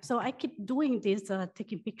 so I keep doing this,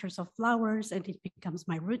 taking pictures of flowers, and it becomes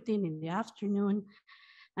my routine in the afternoon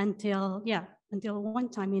until one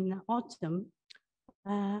time in autumn,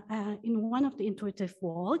 in one of the intuitive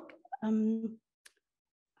walk,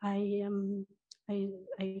 I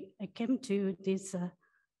came to this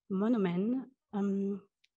monument.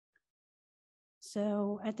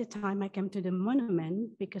 So at the time I came to the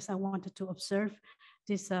monument because I wanted to observe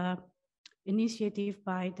this initiative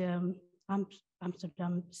by the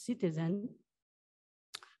Amsterdam citizen,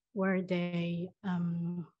 where they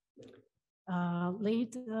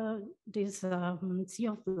laid this sea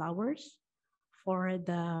of flowers for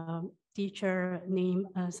the teacher named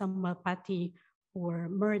Samuel Paty, who were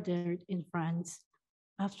murdered in France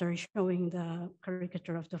after showing the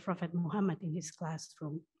caricature of the Prophet Muhammad in his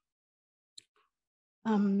classroom.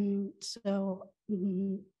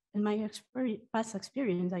 In my past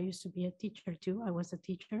experience, I used to be a teacher too. I was a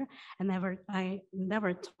teacher, and I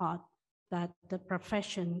never thought that the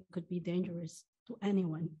profession could be dangerous to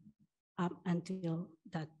anyone up until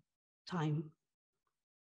that time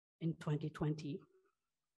in 2020.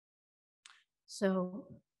 So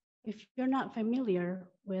if you're not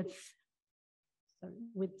familiar with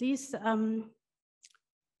this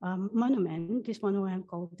monument,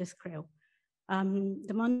 called the Screw,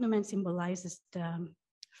 the monument symbolizes the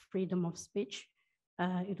freedom of speech.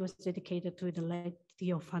 It was dedicated to the late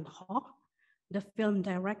Theo van Gogh. The film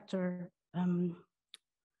director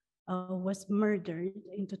was murdered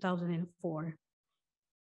in 2004.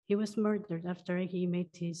 He was murdered after he made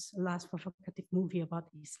his last provocative movie about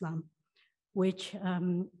Islam, which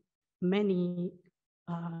many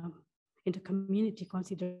in the community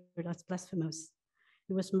considered as blasphemous.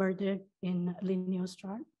 He was murdered in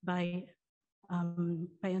Linneostraat by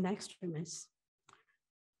an extremist.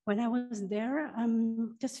 When I was there,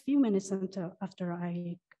 just a few minutes after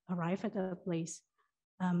I arrived at the place,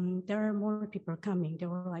 there are more people coming. There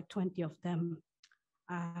were like 20 of them.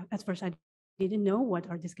 At first, I didn't know what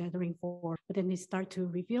are this gathering for, but then they start to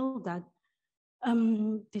reveal that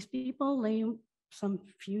these people lay some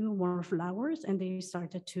few more flowers, and they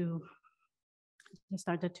started to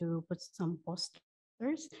put some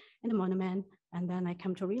posters in the monument. And then I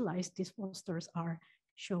come to realize these posters are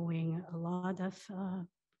showing a lot of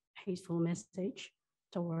hateful message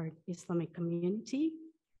toward Islamic community.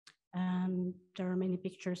 And there are many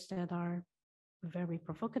pictures that are very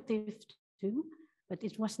provocative too, but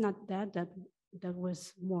it was not that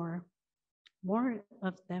was more more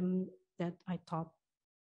of them that I thought,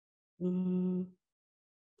 to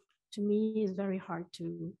me, is very hard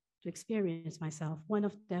to experience myself. One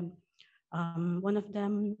of them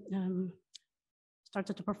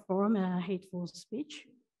started to perform a hateful speech,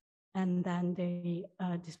 and then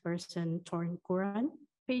this person torn Quran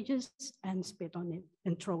pages and spit on it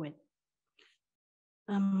and throw it.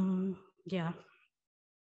 Yeah.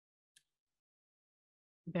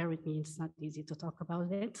 Bear with me, it's not easy to talk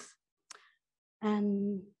about it.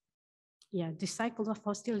 And yeah, this cycle of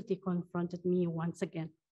hostility confronted me once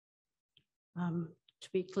again. To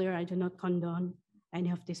be clear, I do not condone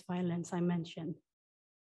any of this violence I mentioned.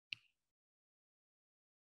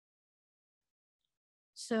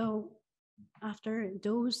 So after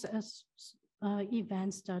those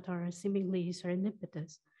events that are seemingly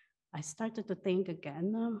serendipitous, I started to think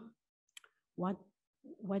again, what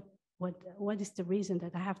is the reason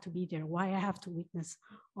that I have to be there? Why I have to witness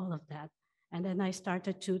all of that? And then I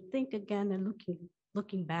started to think again and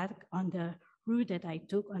looking back on the route that I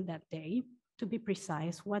took on that day, to be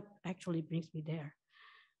precise, what actually brings me there.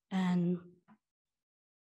 And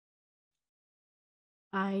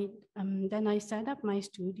then I set up my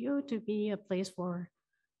studio to be a place for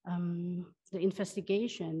the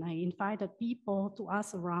investigation. I invited people to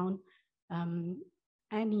ask around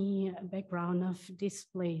any background of this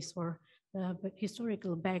place or the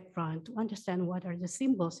historical background, to understand what are the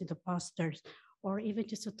symbols in the posters, or even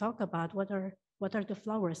just to talk about what are the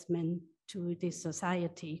flowers meant to this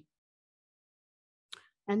society.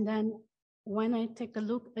 And then when I take a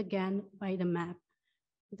look again by the map,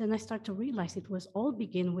 then I start to realize it was all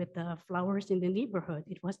begin with the flowers in the neighborhood.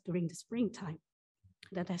 It was during the springtime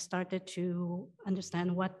that I started to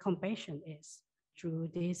understand what compassion is through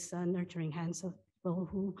these nurturing hands of people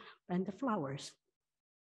who plant the flowers.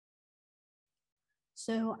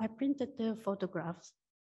 So I printed the photographs.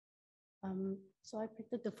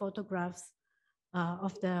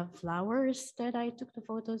 Of the flowers that I took the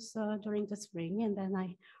photos during the spring, and then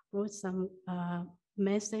I wrote some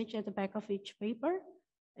message at the back of each paper.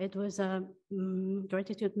 It was a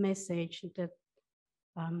gratitude message that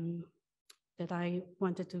I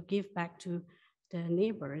wanted to give back to the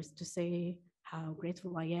neighbors, to say how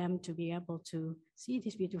grateful I am to be able to see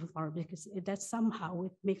this beautiful flower, because that somehow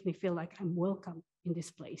it makes me feel like I'm welcome in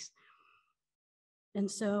this place.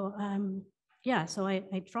 And so, yeah, so I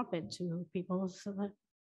dropped it to people's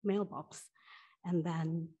mailbox, and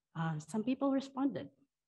then some people responded.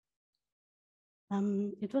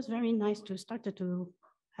 It was very nice to start to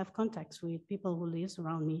have contacts with people who live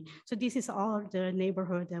around me. So this is all the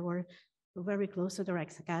neighborhood that were very close to the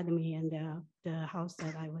Rijksakademie and the house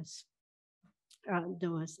that I was, that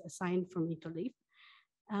was assigned for me to live.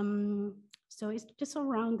 So it's just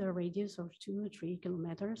around the radius of 2 or 3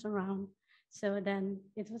 kilometers around. So then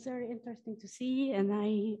it was very interesting to see, and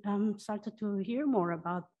I started to hear more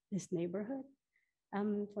about this neighborhood.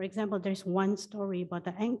 For example, there's one story about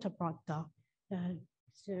the Engtebrot,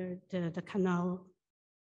 the canal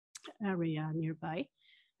area nearby.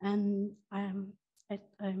 And I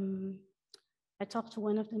talked to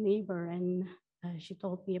one of the neighbor, and she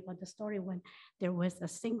told me about the story when there was a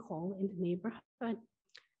sinkhole in the neighborhood.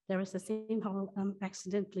 There was a sinkhole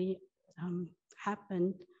accidentally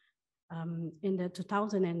happened in the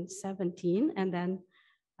 2017, and then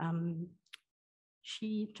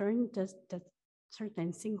she turned that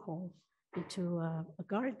certain sinkhole into a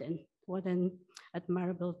garden. What an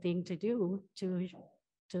admirable thing to do, to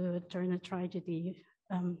turn a tragedy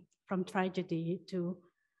from tragedy to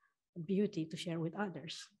beauty to share with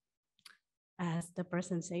others. As the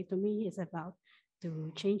person said to me, it's about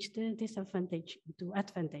to change the disadvantage to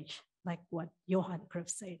advantage, like what Johan Cruyff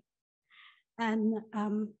said. And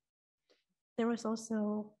there was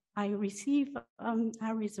also, I received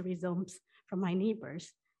irisisms from my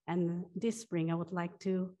neighbors. And this spring, I would like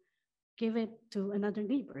to give it to another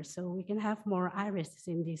neighbor so we can have more irises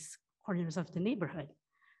in these corners of the neighborhood.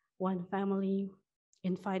 One family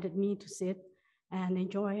invited me to sit and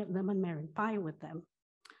enjoy lemon meringue pie with them.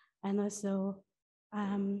 And also,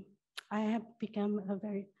 I have become a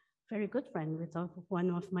very, very good friend with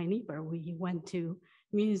one of my neighbors. We went to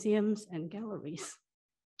museums and galleries.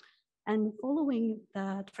 And following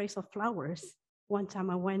the trace of flowers, one time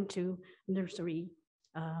I went to nursery,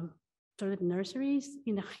 tulip nurseries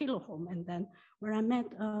in a Gilo home, and then where I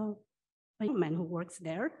met a young man who works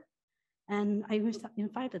there. And I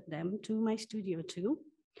invited them to my studio too.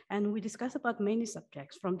 And we discussed about many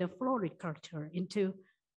subjects, from the floriculture into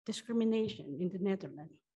discrimination in the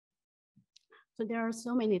Netherlands. So there are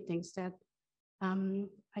so many things that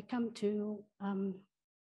I come to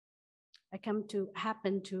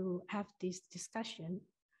happen to have this discussion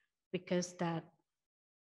because that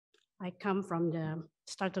I come from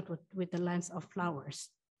started with the lens of flowers.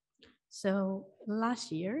 So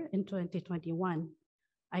last year in 2021,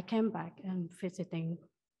 I came back and visiting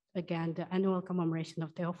again the annual commemoration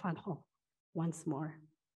of Teofano once more.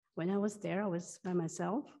 When I was there, I was by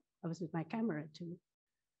myself. I was with my camera too.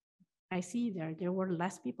 I see there were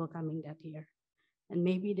less people coming that year. And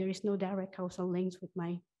maybe there is no direct causal links with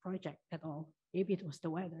my project at all. Maybe it was the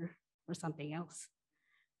weather or something else.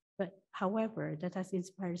 But however, that has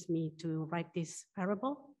inspired me to write this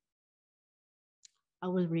parable. I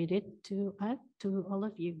will read it to all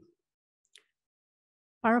of you.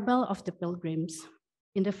 Parable of the pilgrims.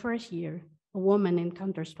 In the first year, a woman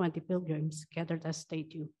encounters 20 pilgrims gathered as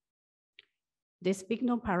statue. They speak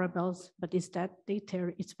no parables, but instead they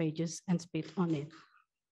tear its pages and spit on it.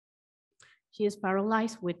 She is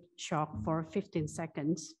paralyzed with shock for 15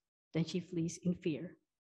 seconds, then she flees in fear.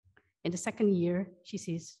 In the second year, she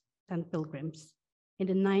sees 10 pilgrims. In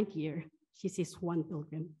the 9th year, she sees 1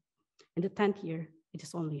 pilgrim. In the 10th year, it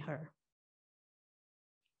is only her.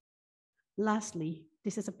 Lastly,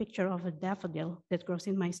 this is a picture of a daffodil that grows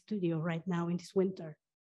in my studio right now in this winter.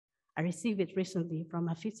 I received it recently from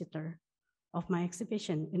a visitor of my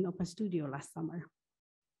exhibition in Open Studio last summer.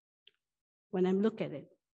 When I look at it,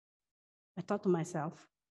 I thought to myself,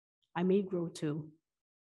 I may grow too.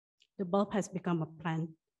 The bulb has become a plant,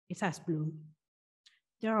 it has bloomed.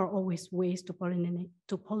 There are always ways to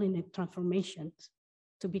pollinate transformations,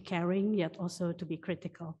 to be caring, yet also to be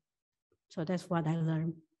critical. So that's what I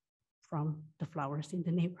learned from the flowers in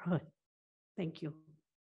the neighborhood. Thank you.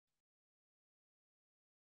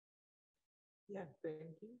 Yeah,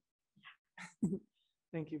 thank you.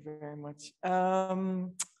 Thank you very much.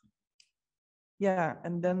 Yeah,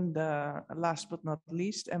 and then the last but not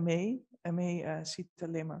least, Aime, Zito,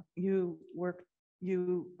 Lema. You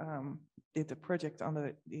did a project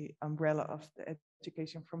under the umbrella of the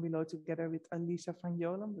Education from Below together with Elisa from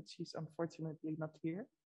Joolen, but she's unfortunately not here.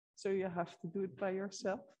 So you have to do it by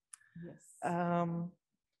yourself. Yes.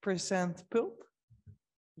 Present Pulp.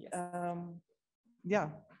 Yes. Yeah,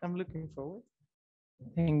 I'm looking forward.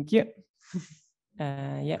 Thank you.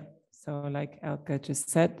 Yeah, so like Elke just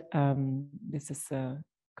said, this is a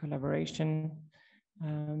collaboration,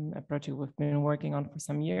 a project we've been working on for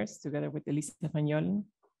some years together with Elisa van Joolen.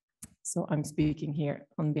 So I'm speaking here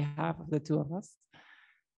on behalf of the two of us.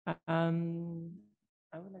 I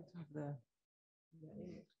would like to have the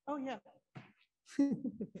oh yeah.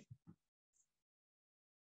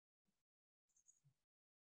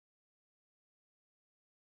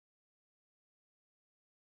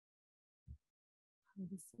 How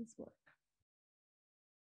does this work?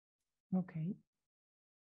 Okay.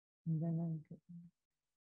 And then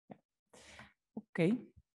okay.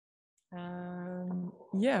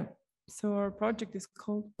 Yeah, so our project is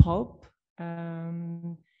called Pulp.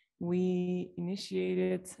 We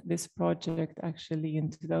initiated this project actually in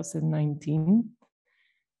 2019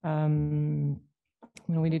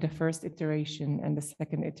 when we did a first iteration, and the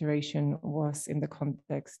second iteration was in the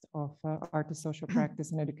context of art and social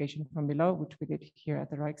practice and education from below, which we did here at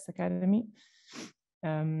the Rijksakademie.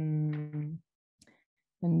 And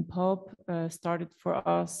Pulp started for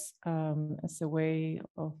us as a way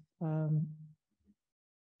of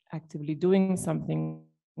actively doing something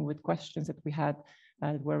with questions that we had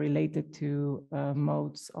that were related to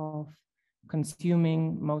modes of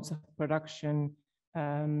consuming, modes of production,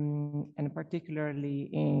 and particularly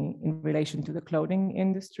in relation to the clothing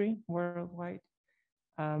industry worldwide.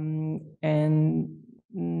 And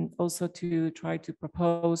also to try to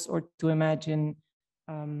propose or to imagine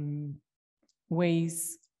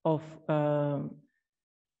ways of I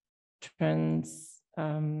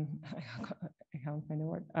can't find the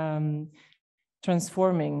word,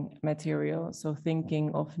 transforming material. So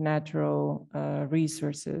thinking of natural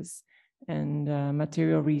resources and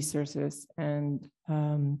material resources, and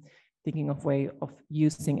thinking of way of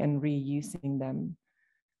using and reusing them.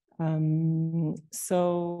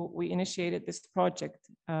 So we initiated this project,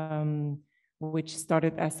 which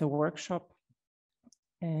started as a workshop,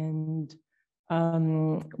 and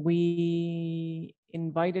we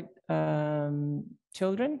invited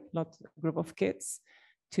children, a group of kids,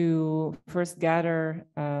 to first gather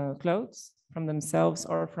clothes from themselves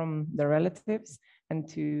or from their relatives, and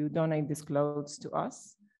to donate these clothes to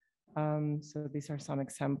us. So these are some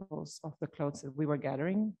examples of the clothes that we were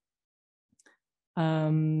gathering.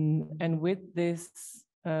 And with these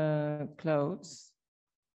clothes,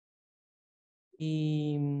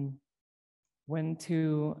 we went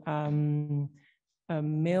to a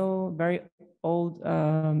mill, very old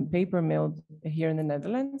paper mill here in the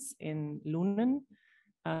Netherlands, in Loenen,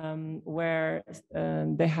 where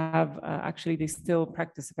they have actually, they still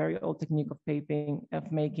practice a very old technique of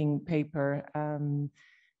making paper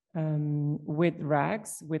with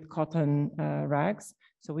rags, with cotton rags.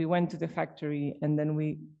 So we went to the factory and then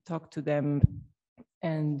we talked to them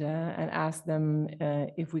and asked them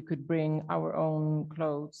if we could bring our own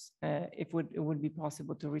clothes, if it would be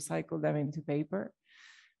possible to recycle them into paper.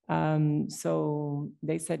 So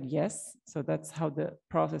they said yes. So that's how the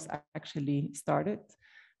process actually started.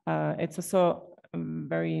 It's also a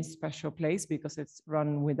very special place because it's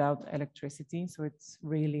run without electricity. So it's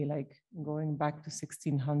really like going back to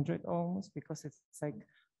 1600 almost, because it's like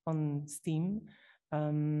on steam.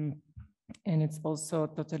 And it's also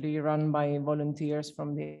totally run by volunteers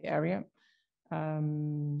from the area.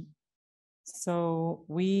 So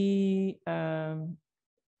we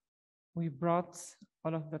brought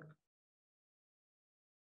all of the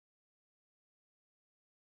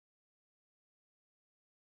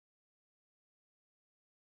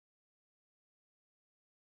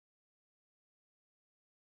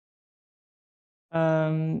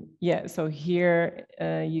yeah, so here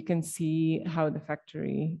you can see how the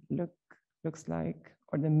factory looks like,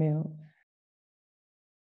 or the mill.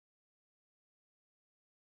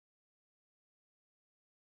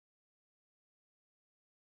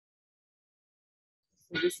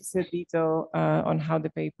 So this is a detail on how the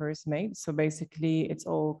paper is made. So basically it's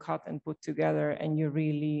all cut and put together, and you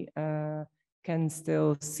really can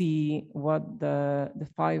still see what the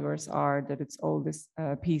fibers are, that it's all these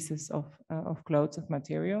pieces of clothes, of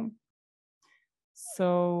material.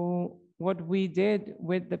 So what we did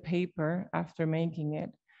with the paper after making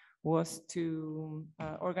it was to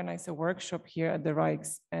organize a workshop here at the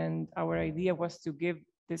Rijks. And our idea was to give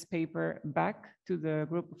this paper back to the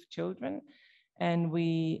group of children. And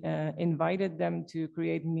we invited them to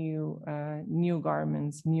create new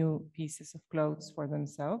garments, new pieces of clothes for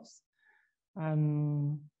themselves. There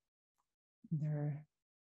are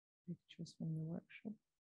pictures from the workshop.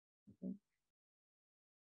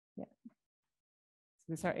 Yeah. So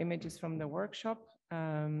these are images from the workshop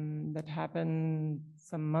that happened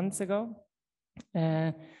some months ago.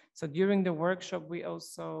 So during the workshop, we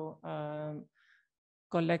also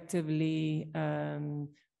collectively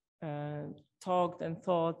talked and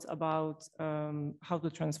thought about how to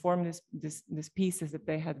transform these pieces that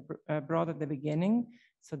they had brought at the beginning.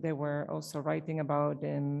 So they were also writing about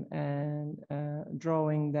them and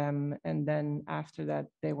drawing them. And then after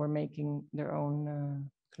that, they were making their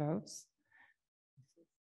own clothes. This is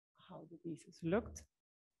how the pieces looked.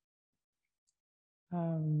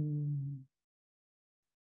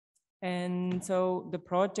 And so the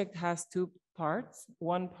project has two parts.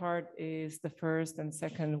 One part is the first and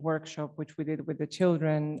second workshop, which we did with the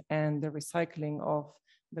children, and the recycling of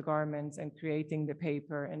the garments and creating the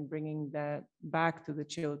paper and bringing that back to the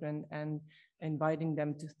children and inviting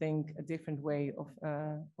them to think a different way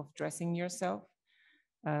of dressing yourself.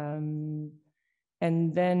 And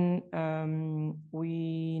then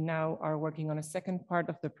we now are working on a second part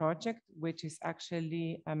of the project, which is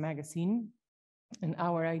actually a magazine. And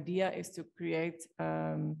our idea is to create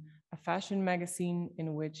a fashion magazine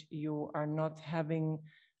in which you are not having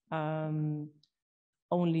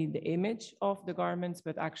only the image of the garments,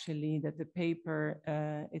 but actually that the paper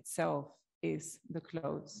itself is the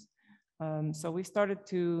clothes. So we started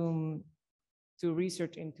to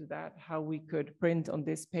research into that, how we could print on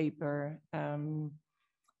this paper and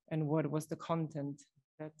what was the content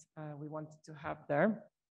that we wanted to have there.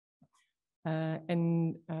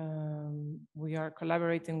 We are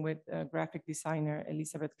collaborating with graphic designer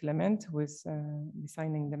Elisa Clement, who is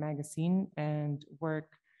designing the magazine, and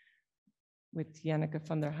work with Janneke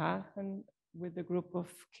van der Hagen with a group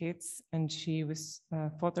of kids, and she was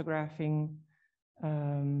photographing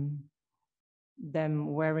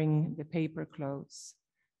them wearing the paper clothes.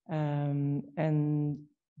 And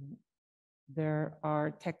there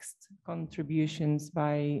are text contributions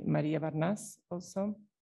by Maria Barnas also,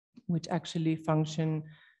 which actually function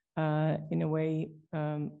in a way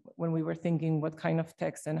when we were thinking what kind of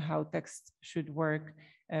text and how text should work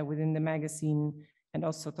within the magazine, and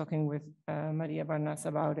also talking with Maria Barnas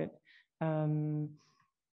about it.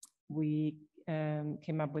 We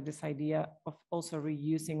came up with this idea of also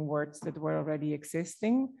reusing words that were already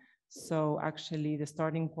existing. So actually the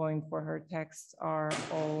starting point for her texts are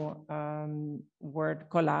all word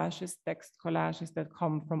collages, text collages that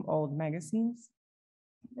come from old magazines.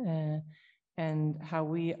 And how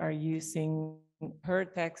we are using her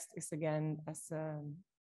text is again as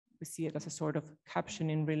we see it as a sort of caption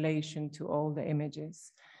in relation to all the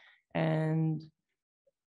images. And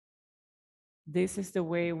this is the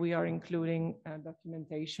way we are including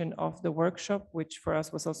documentation of the workshop, which for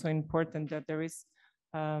us was also important, that there is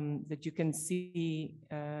that you can see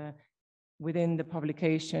within the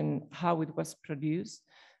publication how it was produced.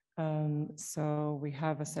 So we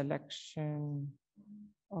have a selection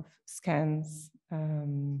of scans,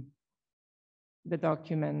 the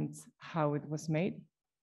document, how it was made.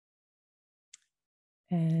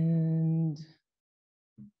 And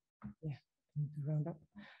yeah, I need to round up.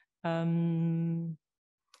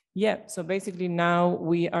 Yeah, so basically now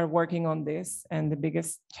we are working on this, and the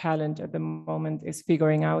biggest challenge at the moment is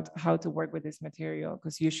figuring out how to work with this material,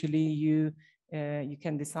 because usually you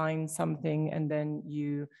can design something and then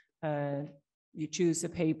you choose a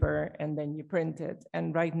paper and then you print it.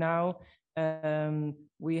 And right now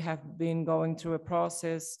we have been going through a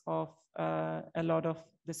process of a lot of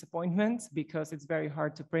disappointments because it's very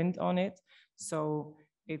hard to print on it. So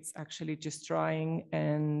it's actually just trying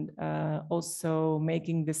and also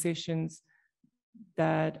making decisions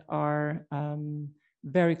that are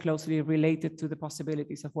very closely related to the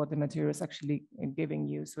possibilities of what the material is actually giving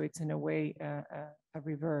you. So it's in a way a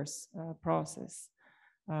reverse process.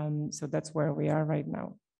 So that's where we are right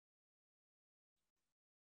now.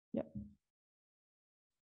 Yeah.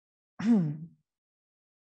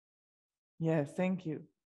 Yeah, thank you.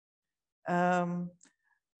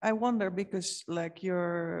 I wonder, because like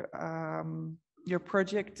your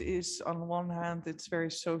project is, on one hand, it's very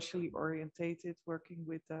socially orientated, working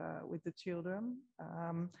with the children.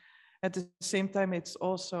 At the same time, it's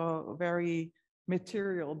also very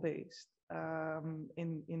material based,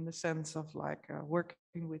 in the sense of like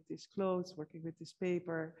working with these clothes, working with this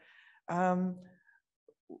paper.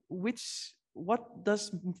 What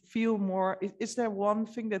does feel more? Is there one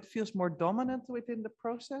thing that feels more dominant within the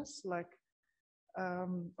process, like?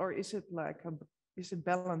 Or is it like is it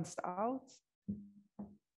balanced out?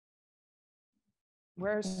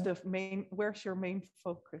 Where's your main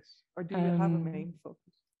focus, or do you have a main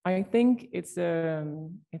focus? I think it's a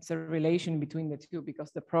relation between the two,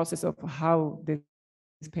 because the process of how this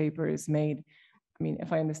paper is made, I mean,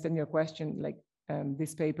 if I understand your question, like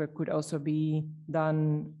this paper could also be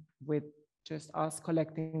done with just us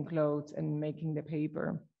collecting clothes and making the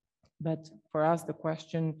paper. But for us, the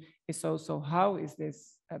question is also, how is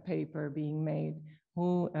this paper being made?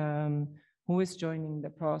 Who is joining the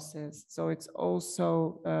process? So it's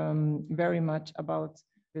also very much about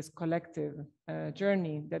this collective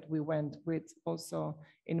journey that we went with, also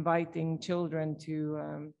inviting children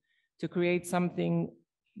to create something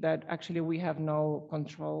that actually we have no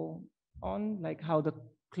control on, like how the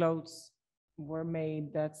clothes were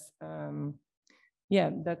made. That's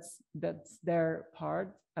that's their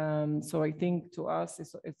part. So I think to us,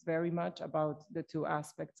 it's very much about the two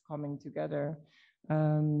aspects coming together.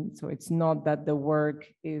 So it's not that the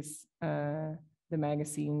work is the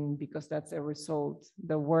magazine, because that's a result.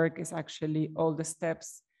 The work is actually all the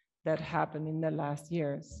steps that happened in the last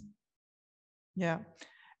years. Yeah,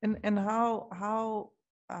 and how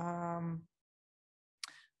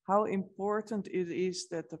important it is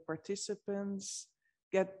that the participants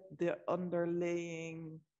get the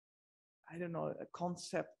underlying, I don't know, a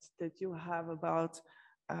concept that you have about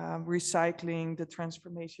recycling, the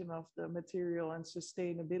transformation of the material, and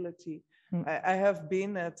sustainability. I have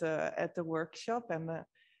been at the workshop, and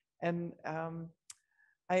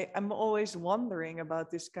I'm always wondering about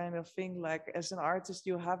this kind of thing. Like, as an artist,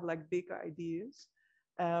 you have like big ideas,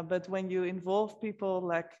 but when you involve people,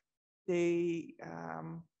 like they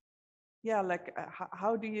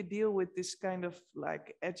how do you deal with this kind of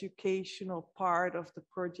like educational part of the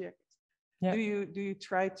project? Yeah. Do you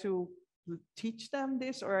try to teach them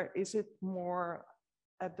this, or is it more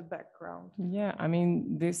at the background? Yeah, I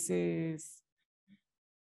mean, I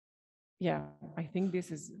think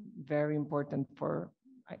this is very important for,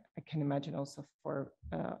 I can imagine also for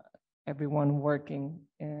everyone working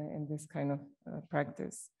in this kind of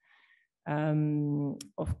practice.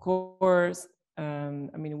 Of course, I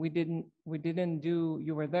mean, we didn't do,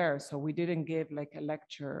 you were there, so we didn't give like a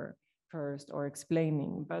lecture first or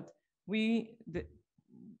explaining, but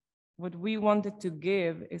what we wanted to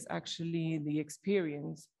give is actually the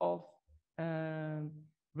experience of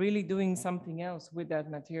really doing something else with that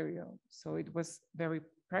material. So it was very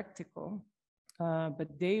practical,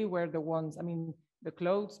 but they were the ones, I mean, the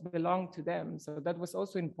clothes belonged to them. So that was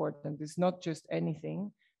also important. It's not just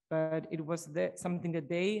anything, but it was something that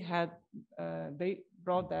they had, they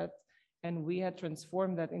brought that, and we had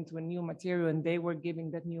transformed that into a new material, and they were giving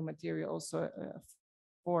that new material also a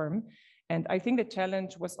form. And I think the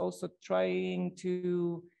challenge was also trying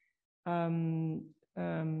to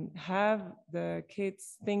have the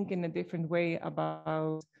kids think in a different way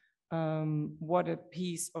about what a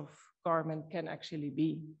piece of garment can actually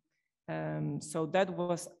be. So that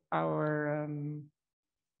was our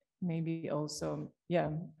maybe also,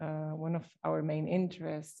 one of our main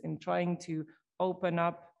interests in trying to open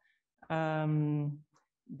up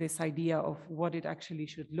this idea of what it actually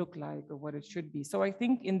should look like or what it should be. So I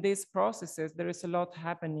think in these processes, there is a lot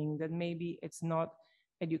happening that maybe it's not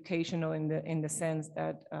educational in the sense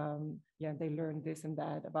that, they learn this and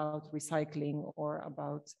that about recycling or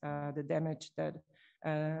about the damage that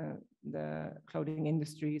the clothing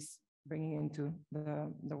industry is bringing into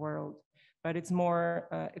the world. But it's more,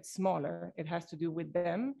 it's smaller. It has to do with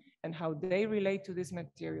them and how they relate to this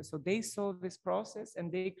material. So they saw this process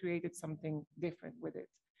and they created something different with it.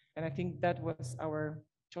 And I think that was our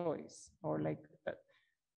choice, or like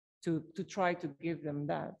to try to give them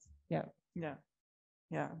that. Yeah. Yeah.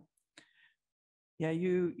 Yeah. Yeah.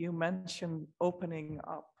 You mentioned opening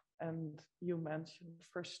up, and you mentioned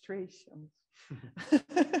frustration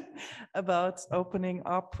about opening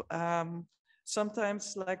up.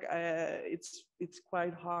 Sometimes like it's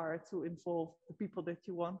quite hard to involve the people that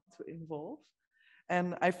you want to involve.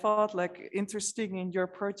 And I thought like interesting in your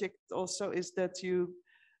project also is that you,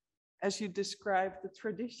 as you describe the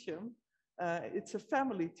tradition, it's a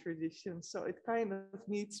family tradition. So it kind of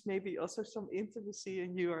needs maybe also some intimacy,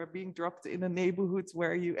 and you are being dropped in a neighborhood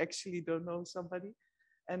where you actually don't know somebody.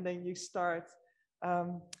 And then you start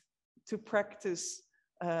to practice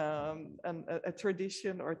a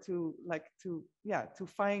tradition, or to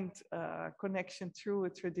find a connection through a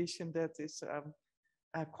tradition that is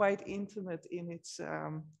quite intimate in its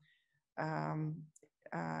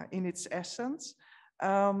essence.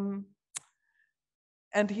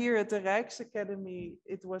 And here at the Rijksakademie,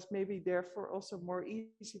 it was maybe therefore also more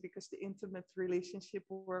easy because the intimate relationship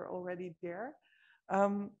were already there.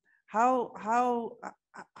 How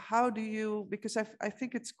do you, because I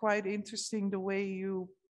think it's quite interesting the way you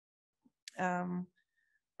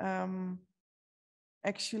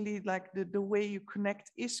actually like the way you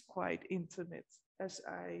connect is quite intimate, as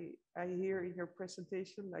I hear in your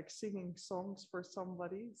presentation, like singing songs for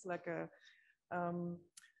somebody. It's like a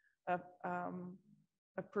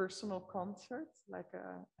personal concert. Like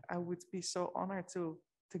I would be so honored to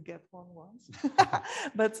get one once.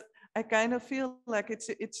 But I kind of feel like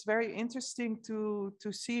it's very interesting to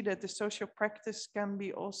see that the social practice can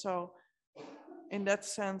be also, in that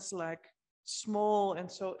sense, like small and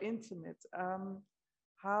so intimate.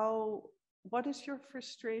 What is your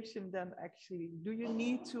frustration then actually? Do you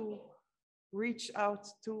need to reach out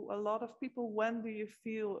to a lot of people? When do you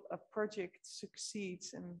feel a project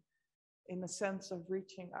succeeds in a sense of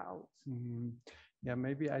reaching out? Yeah,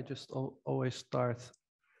 maybe I just always start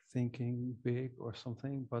thinking big or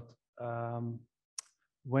something, but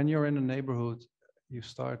when you're in a neighborhood, you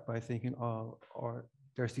start by thinking, or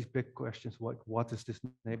there's these big questions, what is this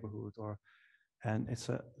neighborhood? And it's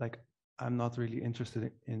like, I'm not really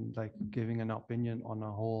interested in like giving an opinion on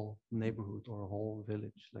a whole neighborhood or a whole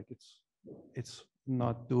village. Like it's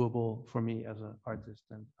not doable for me as an artist.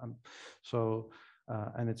 And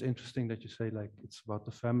and it's interesting that you say like it's about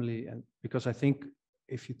the family, and because I think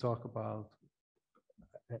if you talk about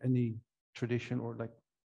any tradition, or like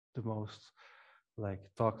the most like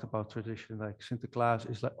talked about tradition, like Sinterklaas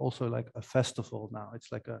is like also like a festival now.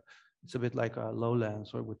 It's a bit like a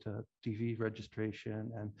Lowlands, or with the TV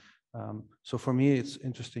registration. And so for me, it's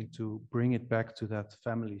interesting to bring it back to that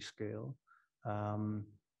family scale.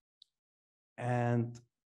 And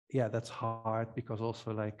yeah, that's hard because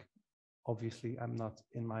also like, obviously I'm not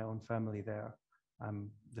in my own family there.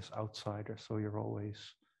 I'm this outsider. So you're always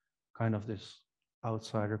kind of this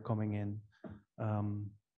outsider coming in.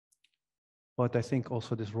 But I think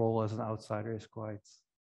also this role as an outsider is quite,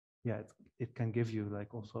 it can give you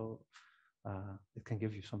like also, it can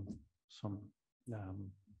give you some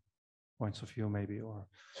points of view maybe, or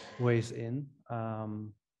ways in.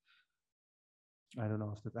 I don't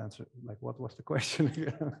know if that answered, like, what was the question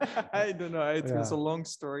again? I don't know. It was a long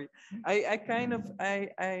story.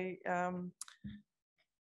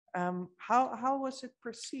 How was it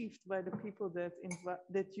perceived by the people that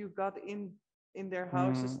you got in their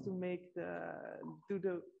houses to make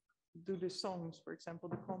do the songs, for example,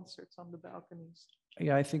 the concerts on the balconies?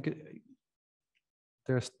 Yeah, I think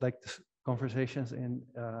there's like conversations in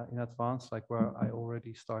advance, like where I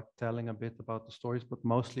already start telling a bit about the stories, but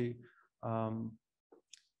mostly, I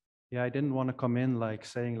didn't want to come in like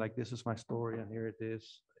saying like, this is my story and here it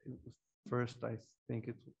is. First, I think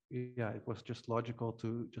it was just logical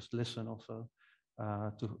to just listen also,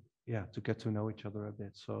 to get to know each other a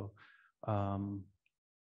bit. So I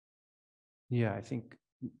think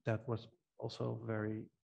that was also very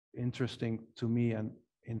interesting to me, and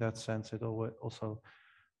in that sense, it also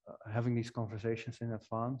having these conversations in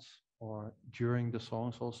advance or during the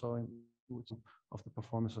songs also in of the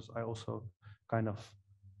performances, I also kind of,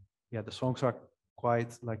 yeah, the songs are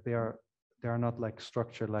quite like they are not like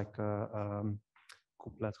structured like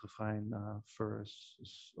couplet, refrain,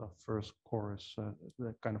 first, chorus,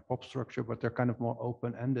 the kind of pop structure, but they're kind of more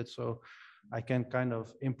open-ended. So I can kind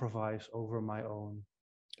of improvise over my own.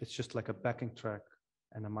 It's just like a backing track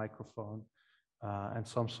and a microphone. And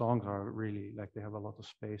some songs are really like they have a lot of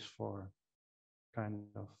space for kind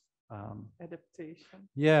of adaptation.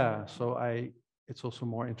 Yeah, so it's also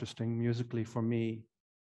more interesting musically for me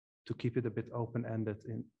to keep it a bit open-ended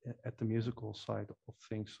at the musical side of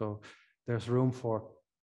things. So there's room for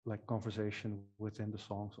like conversation within the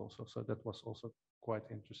songs also. So that was also quite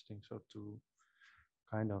interesting. So to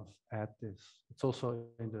kind of add this, it's also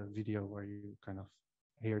in the video where you kind of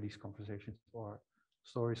hear these conversations or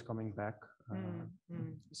stories coming back.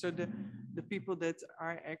 So the people that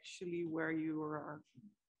are actually where you are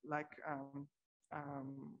like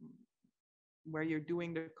where you're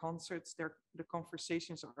doing the concerts, the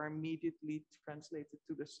conversations are immediately translated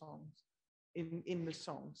to the songs in the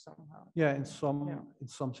song somehow. Yeah, in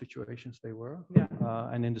some situations they were. Yeah.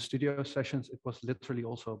 And in the studio sessions, it was literally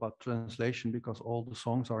also about translation because all the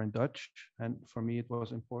songs are in Dutch. And for me, it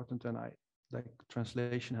was important. And like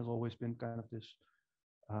translation has always been kind of this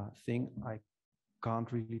thing I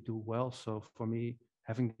can't really do well. So for me,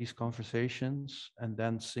 having these conversations and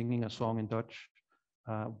then singing a song in Dutch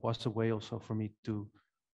was a way also for me to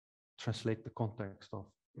translate the context of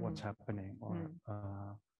what's happening, or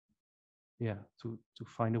to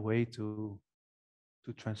find a way to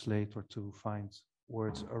translate or to find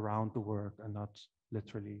words around the work and not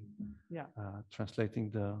literally translating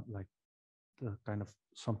the kind of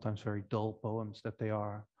sometimes very dull poems that they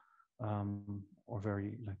are, or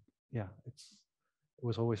very like it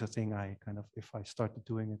was always a thing I kind of, if I started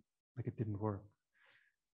doing it, like it didn't work.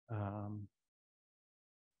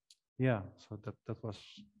 So that was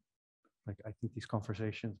like, I think these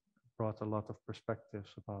conversations brought a lot of perspectives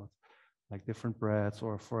about like different breads,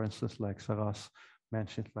 or for instance, like Saras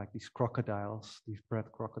mentioned, like these crocodiles, these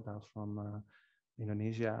bread crocodiles from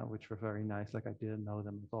Indonesia, which were very nice. Like I didn't know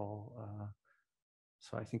them at all.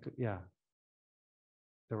 So I think,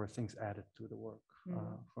 there were things added to the work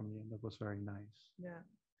for me, and that was very nice. Yeah.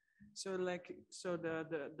 So the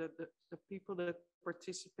people that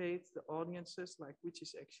participate, the audiences, like which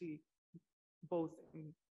is actually both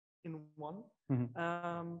in one,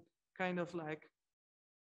 kind of like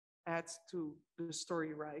adds to the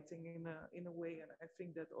story writing in a way, and I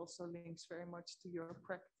think that also links very much to your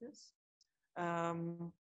practice.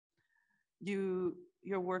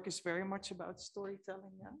 Your work is very much about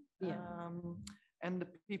storytelling, and the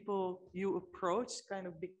people you approach kind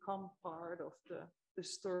of become part of the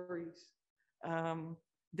stories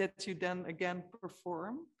that you then again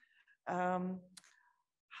perform.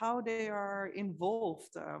 How they are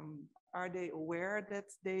involved? Are they aware that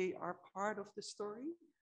they are part of the story?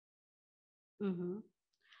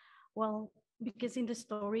 Well, because in the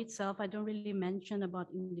story itself, I don't really mention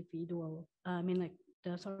about individual. I mean, like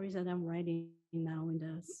the stories that I'm writing now in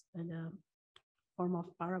the form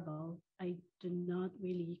of parable, I do not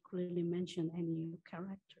really clearly mention any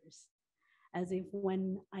characters. As if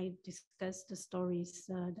when I discuss the stories,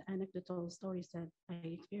 the anecdotal stories that I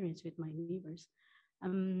experienced with my neighbors,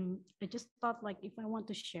 I just thought like if I want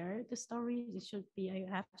to share the stories, it should be, I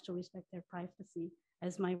have to respect their privacy,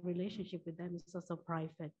 as my relationship with them is also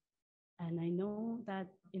private. And I know that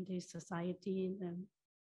in this society,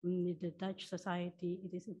 in the Dutch society,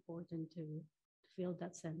 it is important to feel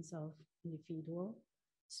that sense of individual.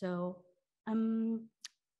 So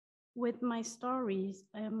with my stories,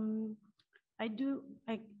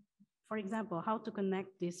 for example, how to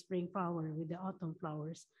connect this spring flower with the autumn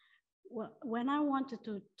flowers. Well, when I wanted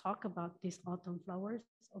to talk about these autumn flowers,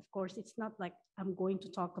 of course, it's not like I'm going to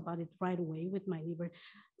talk about it right away with my neighbor,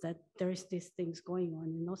 that there's these things going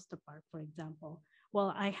on in Oster Park, for example.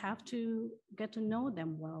 Well, I have to get to know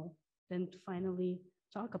them well, then to finally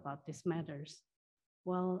talk about these matters.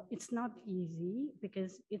 Well, it's not easy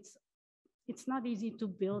because it's not easy to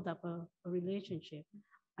build up a relationship.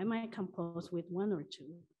 I might come close with one or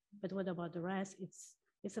two, but what about the rest?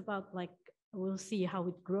 It's about like, we'll see how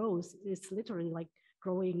it grows. It's literally like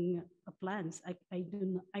growing plants.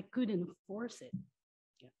 I couldn't force it.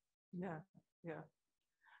 Yeah.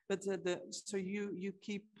 But so you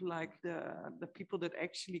keep like the people that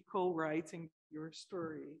actually co-writing your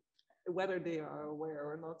story, whether they are aware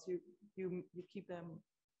or not, you keep them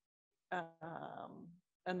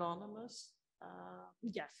anonymous.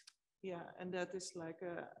 Yes. Yeah, and that is like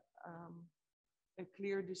a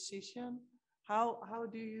clear decision. How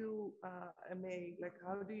do you Aime, like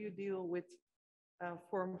how do you deal with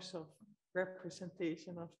forms of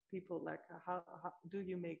representation of people? Like how do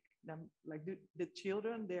you make them, like do the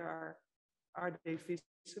children, are they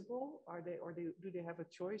visible? Do they have a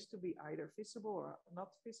choice to be either visible or not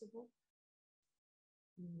visible?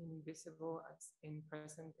 Visible as in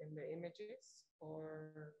present in the images,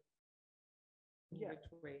 or in which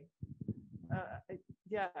way?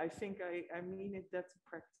 Yeah, I think I mean it that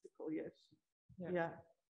practical, yes. Yeah.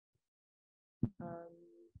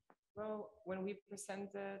 Well, when we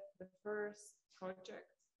presented the first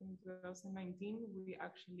project in 2019, we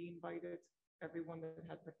actually invited everyone that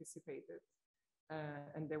had participated,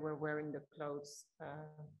 and they were wearing the clothes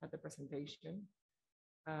at the presentation.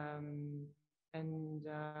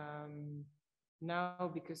 Now,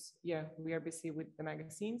 because we are busy with the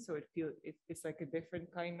magazine, so it's like a different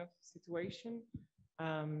kind of situation.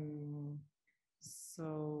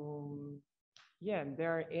 So yeah,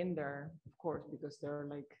 they're in there, of course, because they're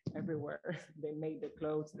like everywhere. They made the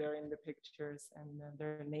clothes, they're in the pictures, and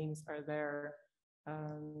their names are there.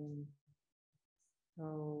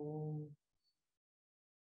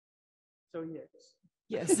 So yes.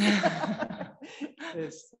 Yes.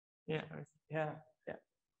 Yes. Yeah.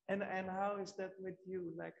 And how is that with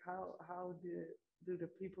you? Like how do the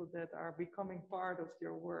people that are becoming part of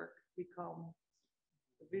your work become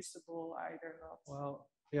visible, either not? Well,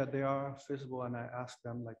 yeah, they are visible, and I asked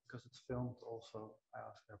them, like, because it's filmed also, I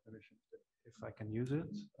asked their permission if I can use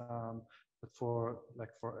it. But for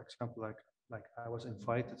example, like I was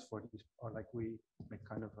invited for these, or like we make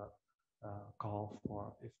kind of a call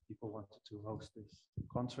for if people wanted to host this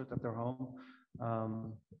concert at their home.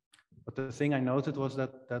 But the thing I noted was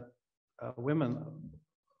that women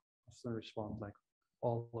often respond, like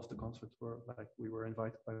all of the concerts were like we were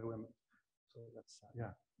invited by women. So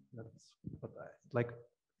like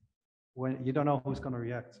when you don't know who's going to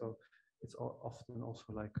react, so it's often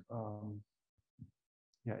also like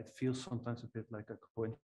it feels sometimes a bit like a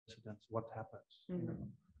coincidence what happens, you know,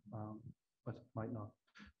 but it might not.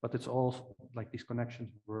 But it's also like these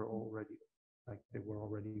connections were already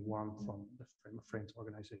warm from the Frames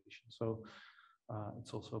organization. So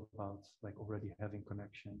it's also about like already having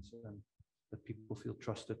connections, and that people feel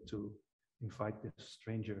trusted to invite this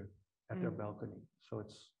stranger at their balcony. So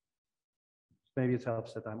maybe it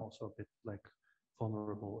helps that I'm also a bit like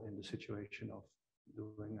vulnerable in the situation of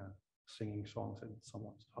doing singing songs in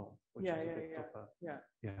someone's home.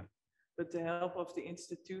 But the help of the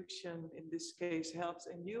institution in this case helps,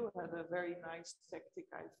 and you had a very nice tactic,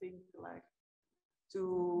 I think, like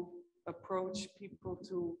to approach people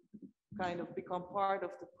to kind of become part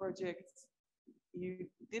of the project you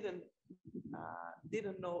didn't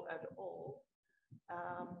know at all,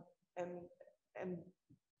 and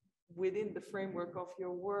within the framework of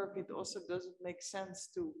your work, it also doesn't make sense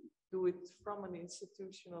to do it from an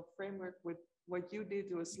institutional framework. With what you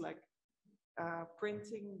did was like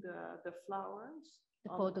printing the flowers,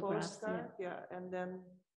 the on photographs, postcard,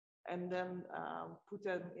 and then put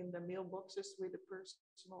them in the mailboxes with a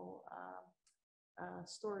personal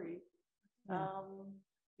story.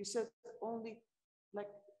 You said only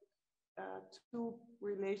like 2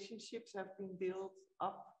 relationships have been built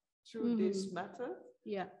up through this method.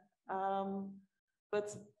 Yeah.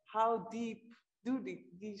 But how deep do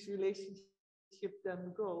these relationships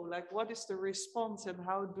then go? Like, what is the response, and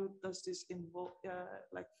how does this involve,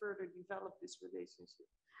 like, further develop this relationship,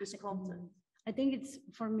 this content? I think it's,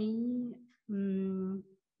 for me,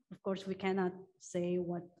 of course, we cannot say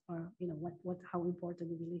how important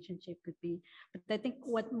the relationship could be. But I think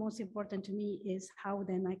what most important to me is how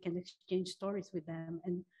then I can exchange stories with them,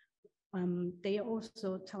 and they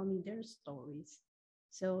also tell me their stories.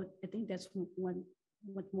 So I think that's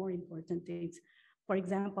what more important is. For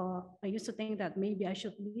example, I used to think that maybe I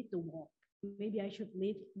should lead the walk. Maybe I should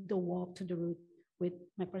lead the walk to the route with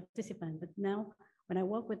my participant. But now, when I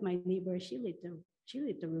walk with my neighbor, she lead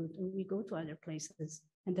the route, and we go to other places,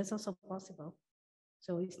 and that's also possible.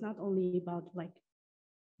 So it's not only about like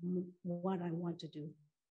what I want to do.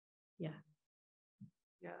 Yeah.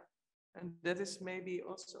 And that is maybe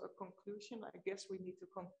also a conclusion. I guess we need to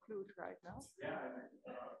conclude right now.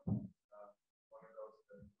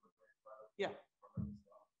 Yeah.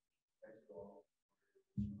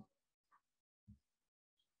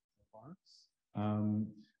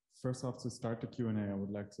 First off, to start the Q&A, I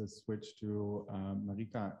would like to switch to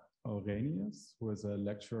Marika Aurenius, who is a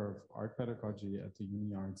lecturer of art pedagogy at the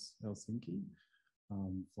Uni Arts Helsinki.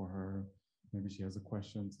 For her, maybe she has a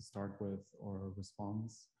question to start with or a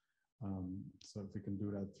response. So if we can do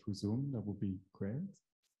that through Zoom, that would be great.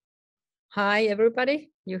 Hi,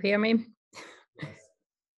 everybody. You hear me? Yes.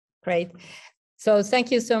 Great. So thank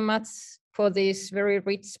you so much for these very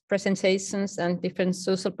rich presentations and different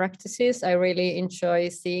social practices. I really enjoy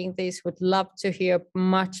seeing this. Would love to hear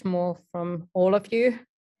much more from all of you.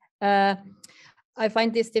 I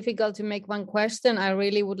find this difficult to make one question. I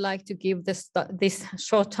really would like to give this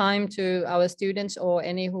short time to our students or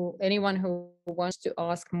anyone who wants to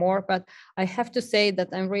ask more. But I have to say that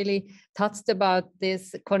I'm really touched about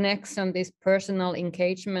this connection, this personal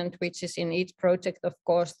engagement, which is in each project, of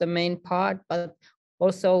course, the main part, but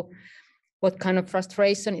also what kind of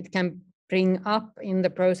frustration it can bring up in the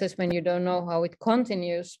process when you don't know how it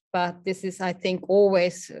continues. But this is, I think,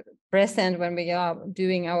 always present when we are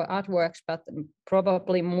doing our artworks, but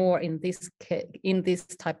probably more in this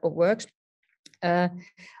type of works. As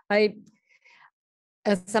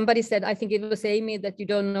somebody said, I think it was Aime, that you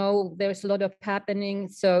don't know, there's a lot of happening,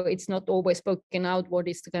 so it's not always spoken out what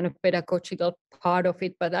is the kind of pedagogical part of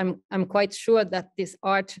it. But I'm quite sure that this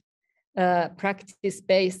art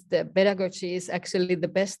practice-based pedagogy is actually the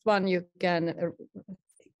best one you can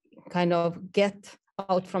kind of get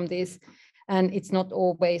out from this. And it's not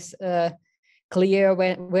always clear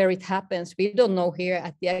where it happens. We don't know here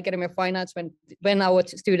at the Academy of Fine Arts when our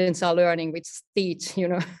students are learning which teach, you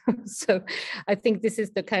know. So I think this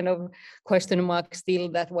is the kind of question mark still,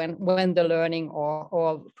 that when the learning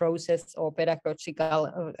or process or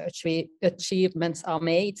pedagogical achievements are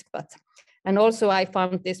made. And also I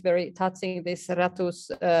found this very touching, this Ratu's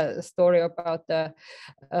story about the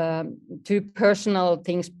two personal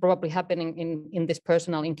things probably happening in this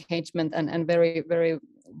personal engagement, and very, very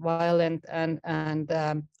violent and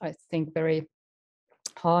I think very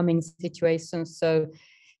harming situations. So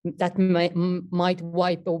that might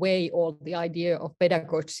wipe away all the idea of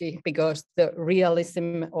pedagogy, because the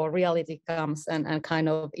realism or reality comes and kind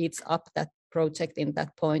of eats up that project in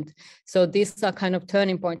that point. So these are kind of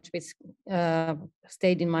turning points which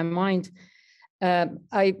stayed in my mind.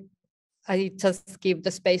 I just give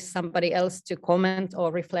the space somebody else to comment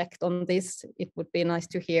or reflect on this. It would be nice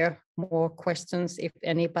to hear more questions if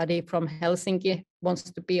anybody from Helsinki wants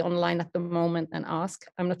to be online at the moment and ask.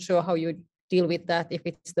 I'm not sure how you deal with that, if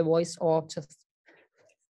it's the voice or just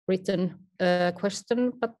written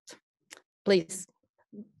question, but please.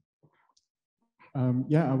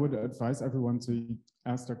 Yeah, I would advise everyone to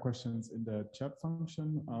ask their questions in the chat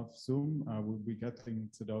function of Zoom. We'll be getting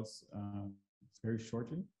to those very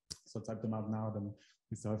shortly. So type them out now, then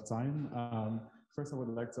we still have time. First, I would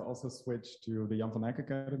like to also switch to the Jan van Eyck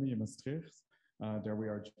Academy in Maastricht. There we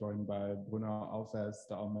are joined by Bruno Alves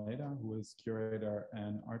de Almeida, who is curator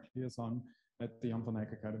and art liaison at the Jan van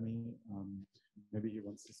Eyck Academy. Maybe he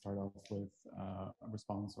wants to start off with a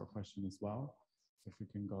response or question as well. If we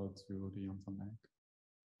can go to the Jan van Eyck.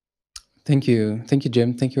 Thank you,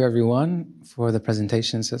 Jim. Thank you, everyone, for the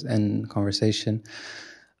presentations and conversation.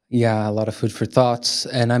 Yeah, a lot of food for thoughts.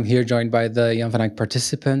 And I'm here joined by the Jan van Eyck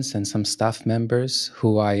participants and some staff members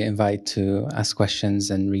who I invite to ask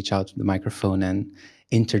questions and reach out to the microphone and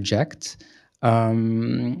interject.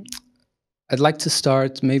 I'd like to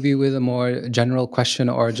start maybe with a more general question,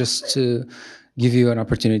 or just to give you an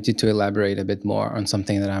opportunity to elaborate a bit more on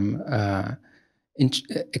something that I'm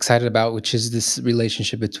excited about, which is this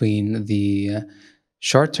relationship between the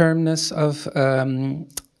short-termness of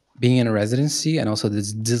being in a residency and also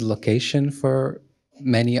this dislocation for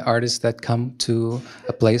many artists that come to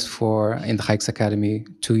a place in the Rijksakademie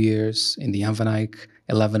 2 years, in the Jan van Eyck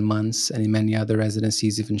 11 months, and in many other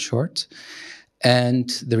residencies even short, and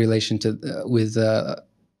the relation with the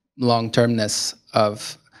long-termness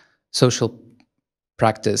of social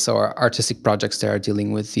practice or artistic projects that are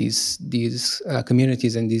dealing with these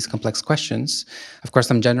communities and these complex questions. Of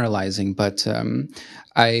course, I'm generalizing, but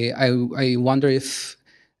I wonder if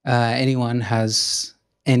anyone has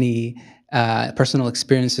any personal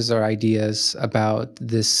experiences or ideas about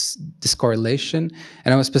this correlation.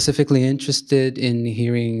 And I was specifically interested in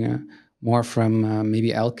hearing more from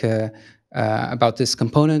maybe Elke about this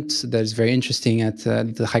component that is very interesting at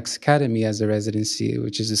the Rijksakademie as a residency,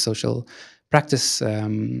 which is a social practice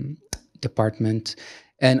department,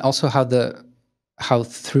 and also how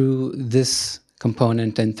through this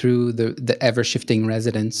component and through the ever-shifting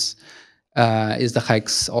residents is the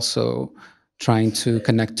Rijks also trying to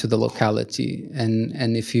connect to the locality.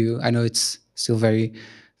 And if I know it's still very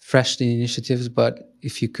fresh, the initiatives, but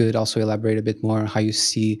if you could also elaborate a bit more on how you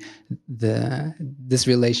see this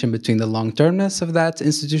relation between the long-termness of that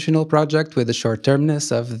institutional project with the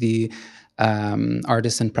short-termness of the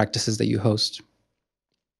artists and practices that you host.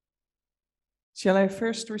 Shall I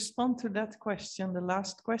first respond to that question, the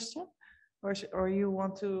last question, or you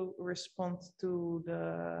want to respond to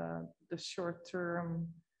the short-term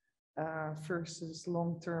versus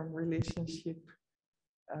long-term relationship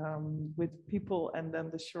with people, and then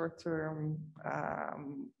the short-term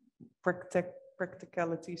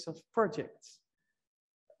practicalities of projects.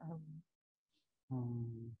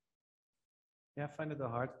 Yeah, I find it a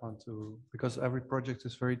hard one too, because every project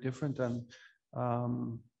is very different, and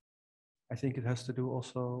I think it has to do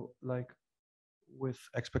also like with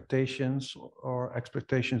expectations or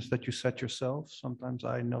expectations that you set yourself. Sometimes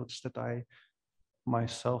I notice that I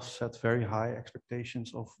myself set very high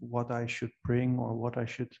expectations of what I should bring or what I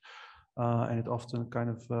should, and it often kind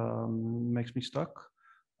of makes me stuck.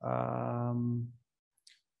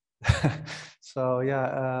 So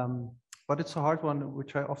yeah, but it's a hard one,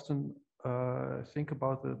 which I often think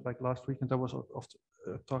about. It. Like last weekend, I was often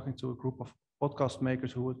talking to a group of podcast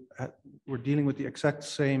makers who were dealing with the exact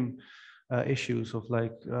same issues of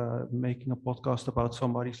like making a podcast about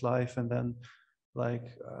somebody's life, and then like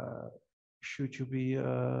should you be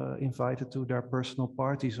invited to their personal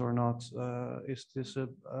parties or not? Is this a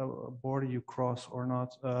border you cross or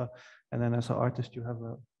not? And then as an artist, you have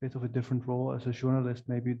a bit of a different role as a journalist,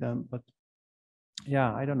 maybe then. But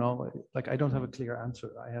yeah, I don't know. Like I don't have a clear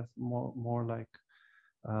answer. I have more like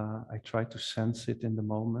I try to sense it in the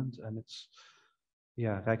moment, and it's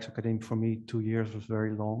yeah. Rijksakademie for me, 2 years was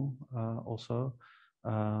very long. Also.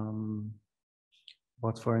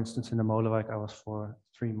 But for instance, in the Molenwijk, I was for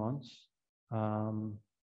 3 months.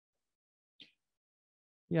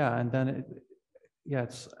 Yeah, and then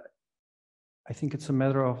I think it's a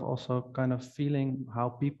matter of also kind of feeling how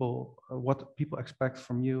people, what people expect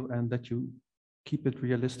from you, and that you keep it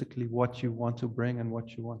realistically what you want to bring and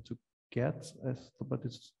what you want to get. But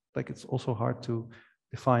it's like it's also hard to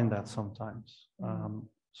define that sometimes.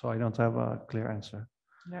 So I don't have a clear answer.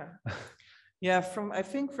 Yeah. Yeah, I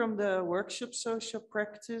think from the workshop social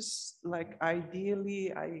practice, like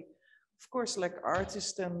ideally, of course, like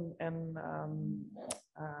artists and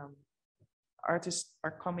artists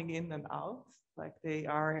are coming in and out, like they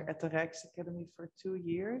are at the Rijksakademie for 2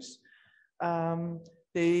 years.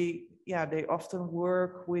 They often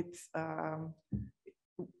work with,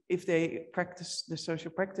 if they practice the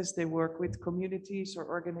social practice, they work with communities or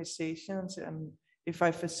organizations, and if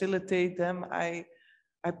I facilitate them, I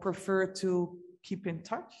prefer to keep in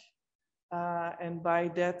touch, and by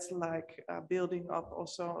that, like building up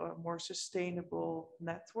also a more sustainable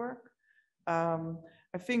network.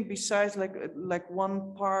 I think besides like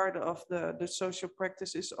one part of the social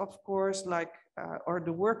practice is of course like or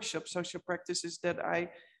the workshop social practice is that I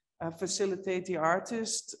facilitate the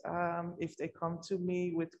artist if they come to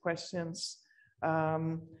me with questions.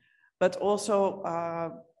 But also,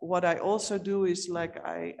 what I also do is like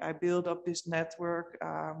I build up this network.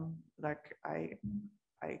 Like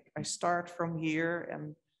I start from here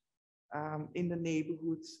and in the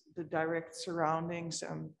neighborhood, the direct surroundings,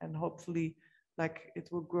 and hopefully, like it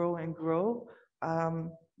will grow and grow.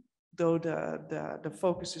 Though the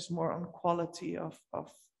focus is more on quality of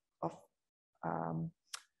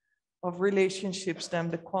relationships than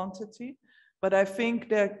the quantity. But I think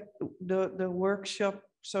that the workshop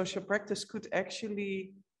social practice could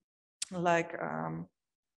actually like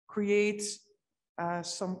create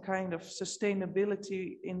some kind of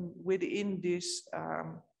sustainability within this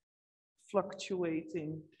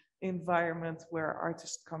fluctuating environment where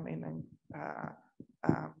artists come in and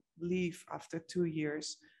leave after 2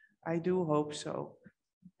 years. I do hope so,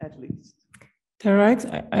 at least. Right.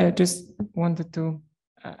 I just wanted to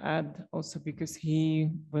add also, because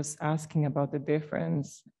he was asking about the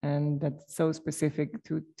difference, and that's so specific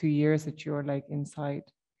to 2 years that you're like inside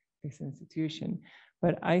this institution.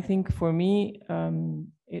 But I think for me,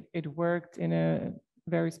 it worked in a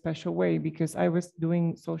very special way, because I was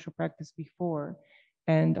doing social practice before,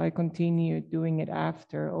 and I continued doing it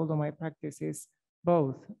after, although my practice is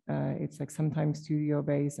both. It's like sometimes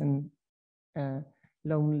studio-based and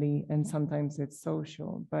lonely, and sometimes it's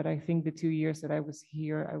social. But I think the 2 years that I was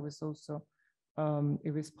here, I was also,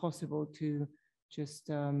 it was possible to just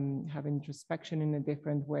have introspection in a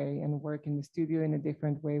different way and work in the studio in a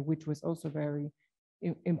different way, which was also very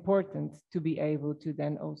important to be able to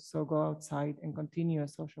then also go outside and continue a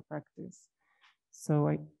social practice. So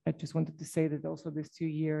I just wanted to say that also these 2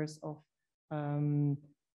 years of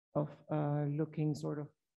looking sort of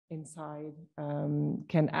inside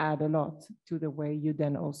can add a lot to the way you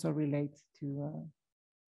then also relate to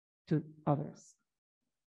others.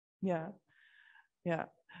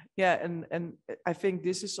 And I think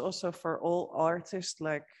this is also for all artists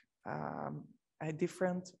like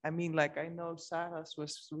different. I mean, like I know Sarah's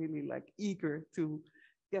was really like eager to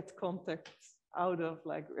get contacts out of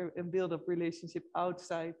like and build up relationship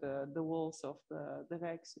outside the walls of the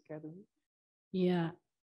Rijksakademie. Yeah,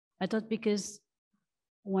 I thought because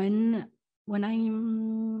when when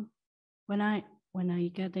I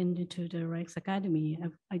get into the Rijksakademie,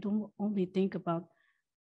 I don't only think about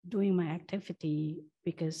doing my activity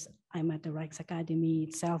because I'm at the Rijksakademie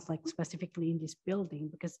itself, like specifically in this building,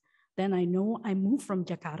 because then I know I moved from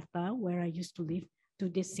Jakarta, where I used to live, to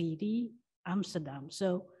this city, Amsterdam.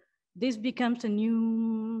 So this becomes a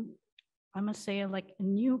new, I must say, like a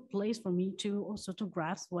new place for me to also to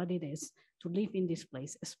grasp what it is to live in this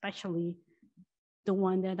place, especially the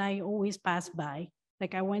one that I always pass by.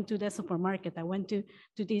 Like I went to the supermarket, I went to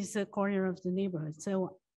this corner of the neighborhood.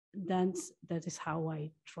 So that is how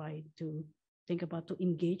I try to think about to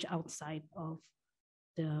engage outside of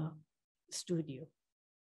the studio.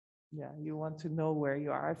 Yeah, you want to know where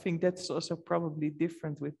you are. I think that's also probably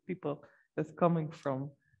different with people that coming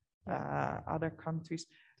from other countries.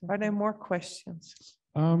 Are there more questions?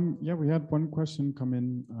 Yeah, we had one question come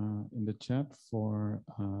in the chat for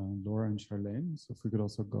Laura and Charlaine. So if we could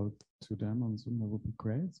also go to them on Zoom, that would be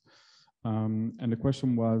great. And the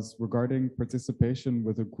question was regarding participation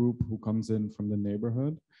with a group who comes in from the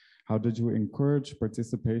neighborhood. How did you encourage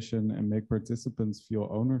participation and make participants feel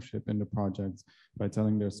ownership in the project by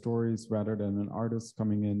telling their stories rather than an artist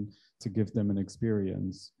coming in to give them an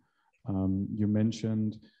experience? You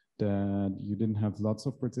mentioned that you didn't have lots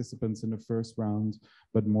of participants in the first round,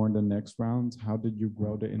 but more in the next round. How did you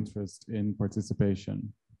grow the interest in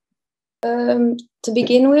participation? To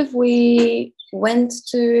begin with, we went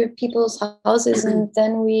to people's houses, and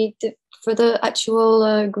then we did, for the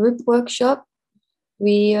actual group workshop,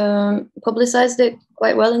 we publicized it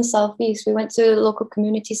quite well in Southeast. We went to local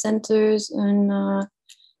community centers, and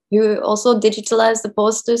you also digitalized the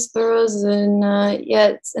posters for us, and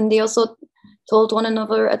yeah, and they also told one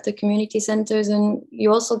another at the community centers, and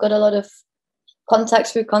you also got a lot of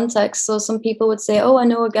contacts through contacts. So some people would say, oh, I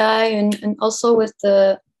know a guy, and also with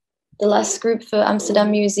the last group for Amsterdam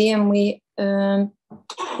Museum, we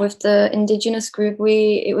with the indigenous group,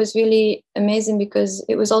 it was really amazing because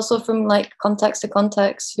it was also from like contacts to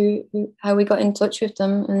contacts how we got in touch with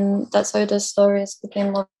them, and that's how the stories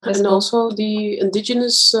became more visible. And also the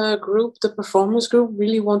indigenous group, the performance group,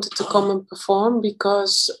 really wanted to come and perform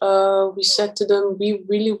because we said to them, we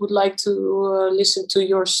really would like to listen to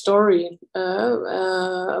your story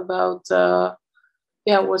about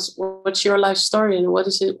what's your life story and what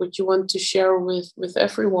is it what you want to share with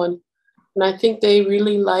everyone. And I think they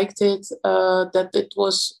really liked it, that it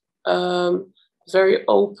was very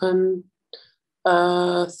open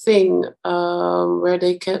thing where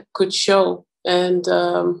they could show. And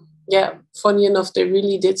funny enough, they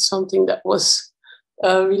really did something that was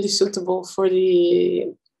really suitable for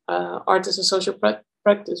the artist and social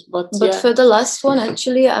practice. But for the last one,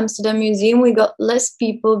 actually, Amsterdam Museum, we got less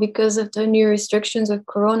people because of the new restrictions with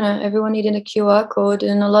Corona. Everyone needed a QR code,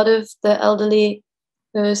 and a lot of the elderly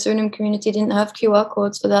Suriname community didn't have QR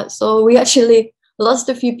codes for that. So we actually lost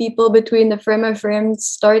a few people between the framed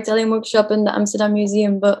storytelling workshop and the Amsterdam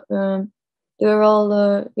Museum, but they were all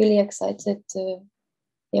really excited to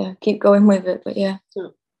keep going with it. But yeah.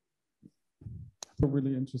 A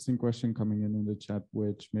really interesting question coming in the chat,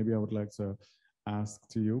 which maybe I would like to ask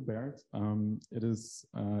to you, Bert.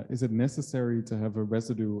 Is it necessary to have a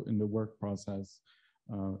residue in the work process?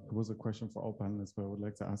 It was a question for all panelists, but I would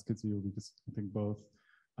like to ask it to you because I think both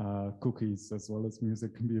cookies as well as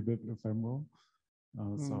music can be a bit ephemeral.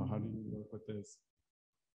 So how do you work with this?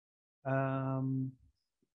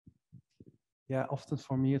 Yeah, often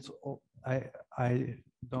for me, it's I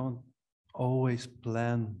don't always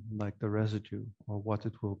plan like the residue or what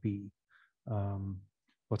it will be.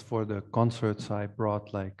 But for the concerts, I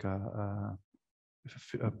brought like a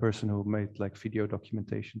person who made like video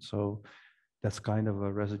documentation. So that's kind of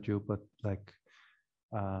a residue, but like,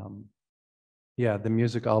 yeah, the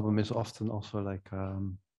music album is often also like,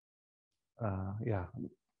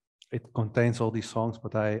 it contains all these songs,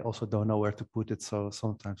 but I also don't know where to put it. So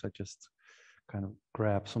sometimes I just kind of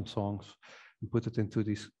grab some songs and put it into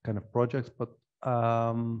these kind of projects. But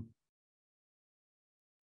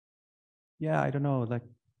yeah, I don't know, like,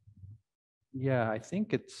 yeah, I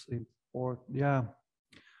think it's important. Yeah,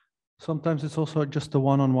 sometimes it's also just a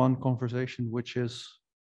one-on-one conversation, which is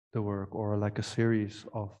the work, or like a series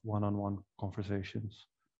of one-on-one conversations.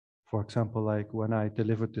 For example, like when I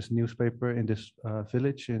delivered this newspaper in this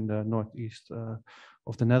village in the northeast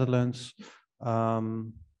of the Netherlands,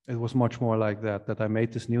 it was much more like that I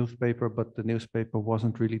made this newspaper, but the newspaper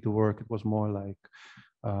wasn't really the work. It was more like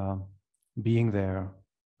being there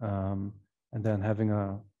and then having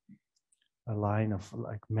a line of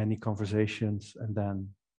like many conversations, and then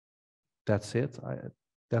that's it.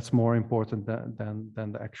 That's more important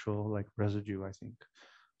than the actual like residue, I think.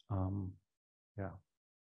 Yeah.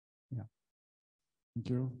 Thank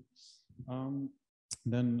you.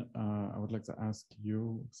 Then I would like to ask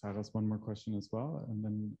you, Saras, one more question as well, and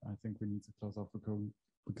then I think we need to close off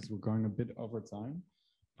because we're going a bit over time.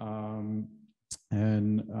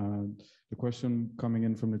 The question coming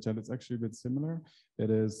in from the chat is actually a bit similar. It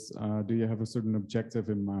is, do you have a certain objective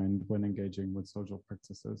in mind when engaging with social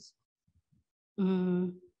practices?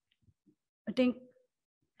 I think,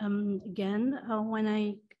 again,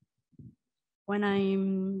 when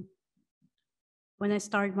I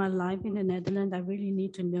start my life in the Netherlands, I really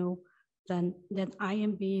need to know that I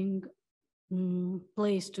am being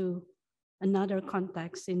placed to another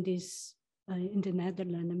context in this in the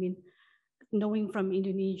Netherlands. I mean, knowing from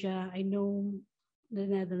Indonesia, I know the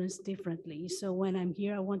Netherlands differently. So when I'm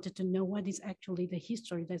here, I wanted to know what is actually the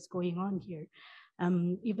history that's going on here,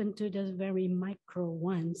 even to the very micro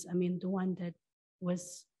ones. I mean, the one that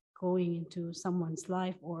was going into someone's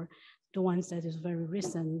life, or the ones that is very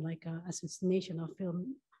recent, like assassination of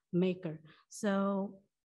filmmaker. So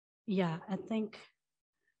yeah, I think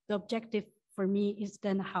the objective for me is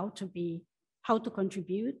then how to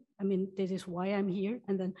contribute. I mean, this is why I'm here,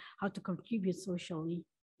 and then how to contribute socially.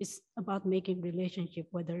 It's about making relationship,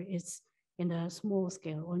 whether it's in a small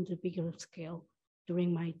scale or in the bigger scale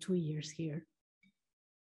during my 2 years here.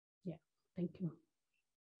 Yeah, thank you.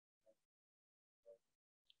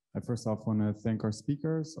 I first off want to thank our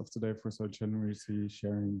speakers of today for so generously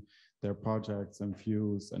sharing their projects and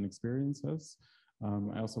views and experiences.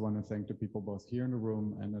 I also want to thank the people both here in the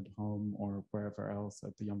room and at home or wherever else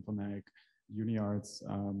at the Jan van Eyck UniArts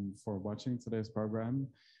for watching today's program.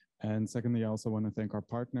 And secondly, I also want to thank our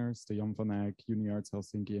partners, the Jan van Eyck, UniArts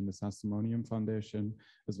Helsinki, and the Sastemonium Foundation,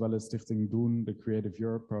 as well as Stichting Doen, the Creative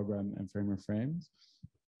Europe program, and Framer Frames.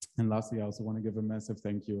 And lastly, I also want to give a massive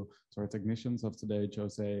thank you to our technicians of today,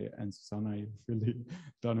 Jose and Susanna. You've really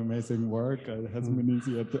done amazing work. It hasn't been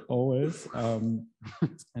easy always. And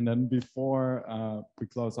then before we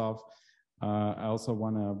close off, I also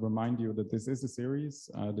want to remind you that this is a series.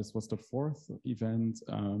 This was the 4th event.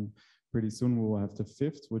 Pretty soon we will have the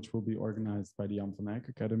 5th, which will be organized by the Jan van Eyck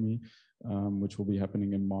Academy, which will be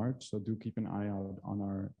happening in March. So do keep an eye out on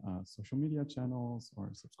our social media channels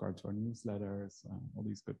or subscribe to our newsletters, all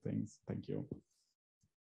these good things. Thank you.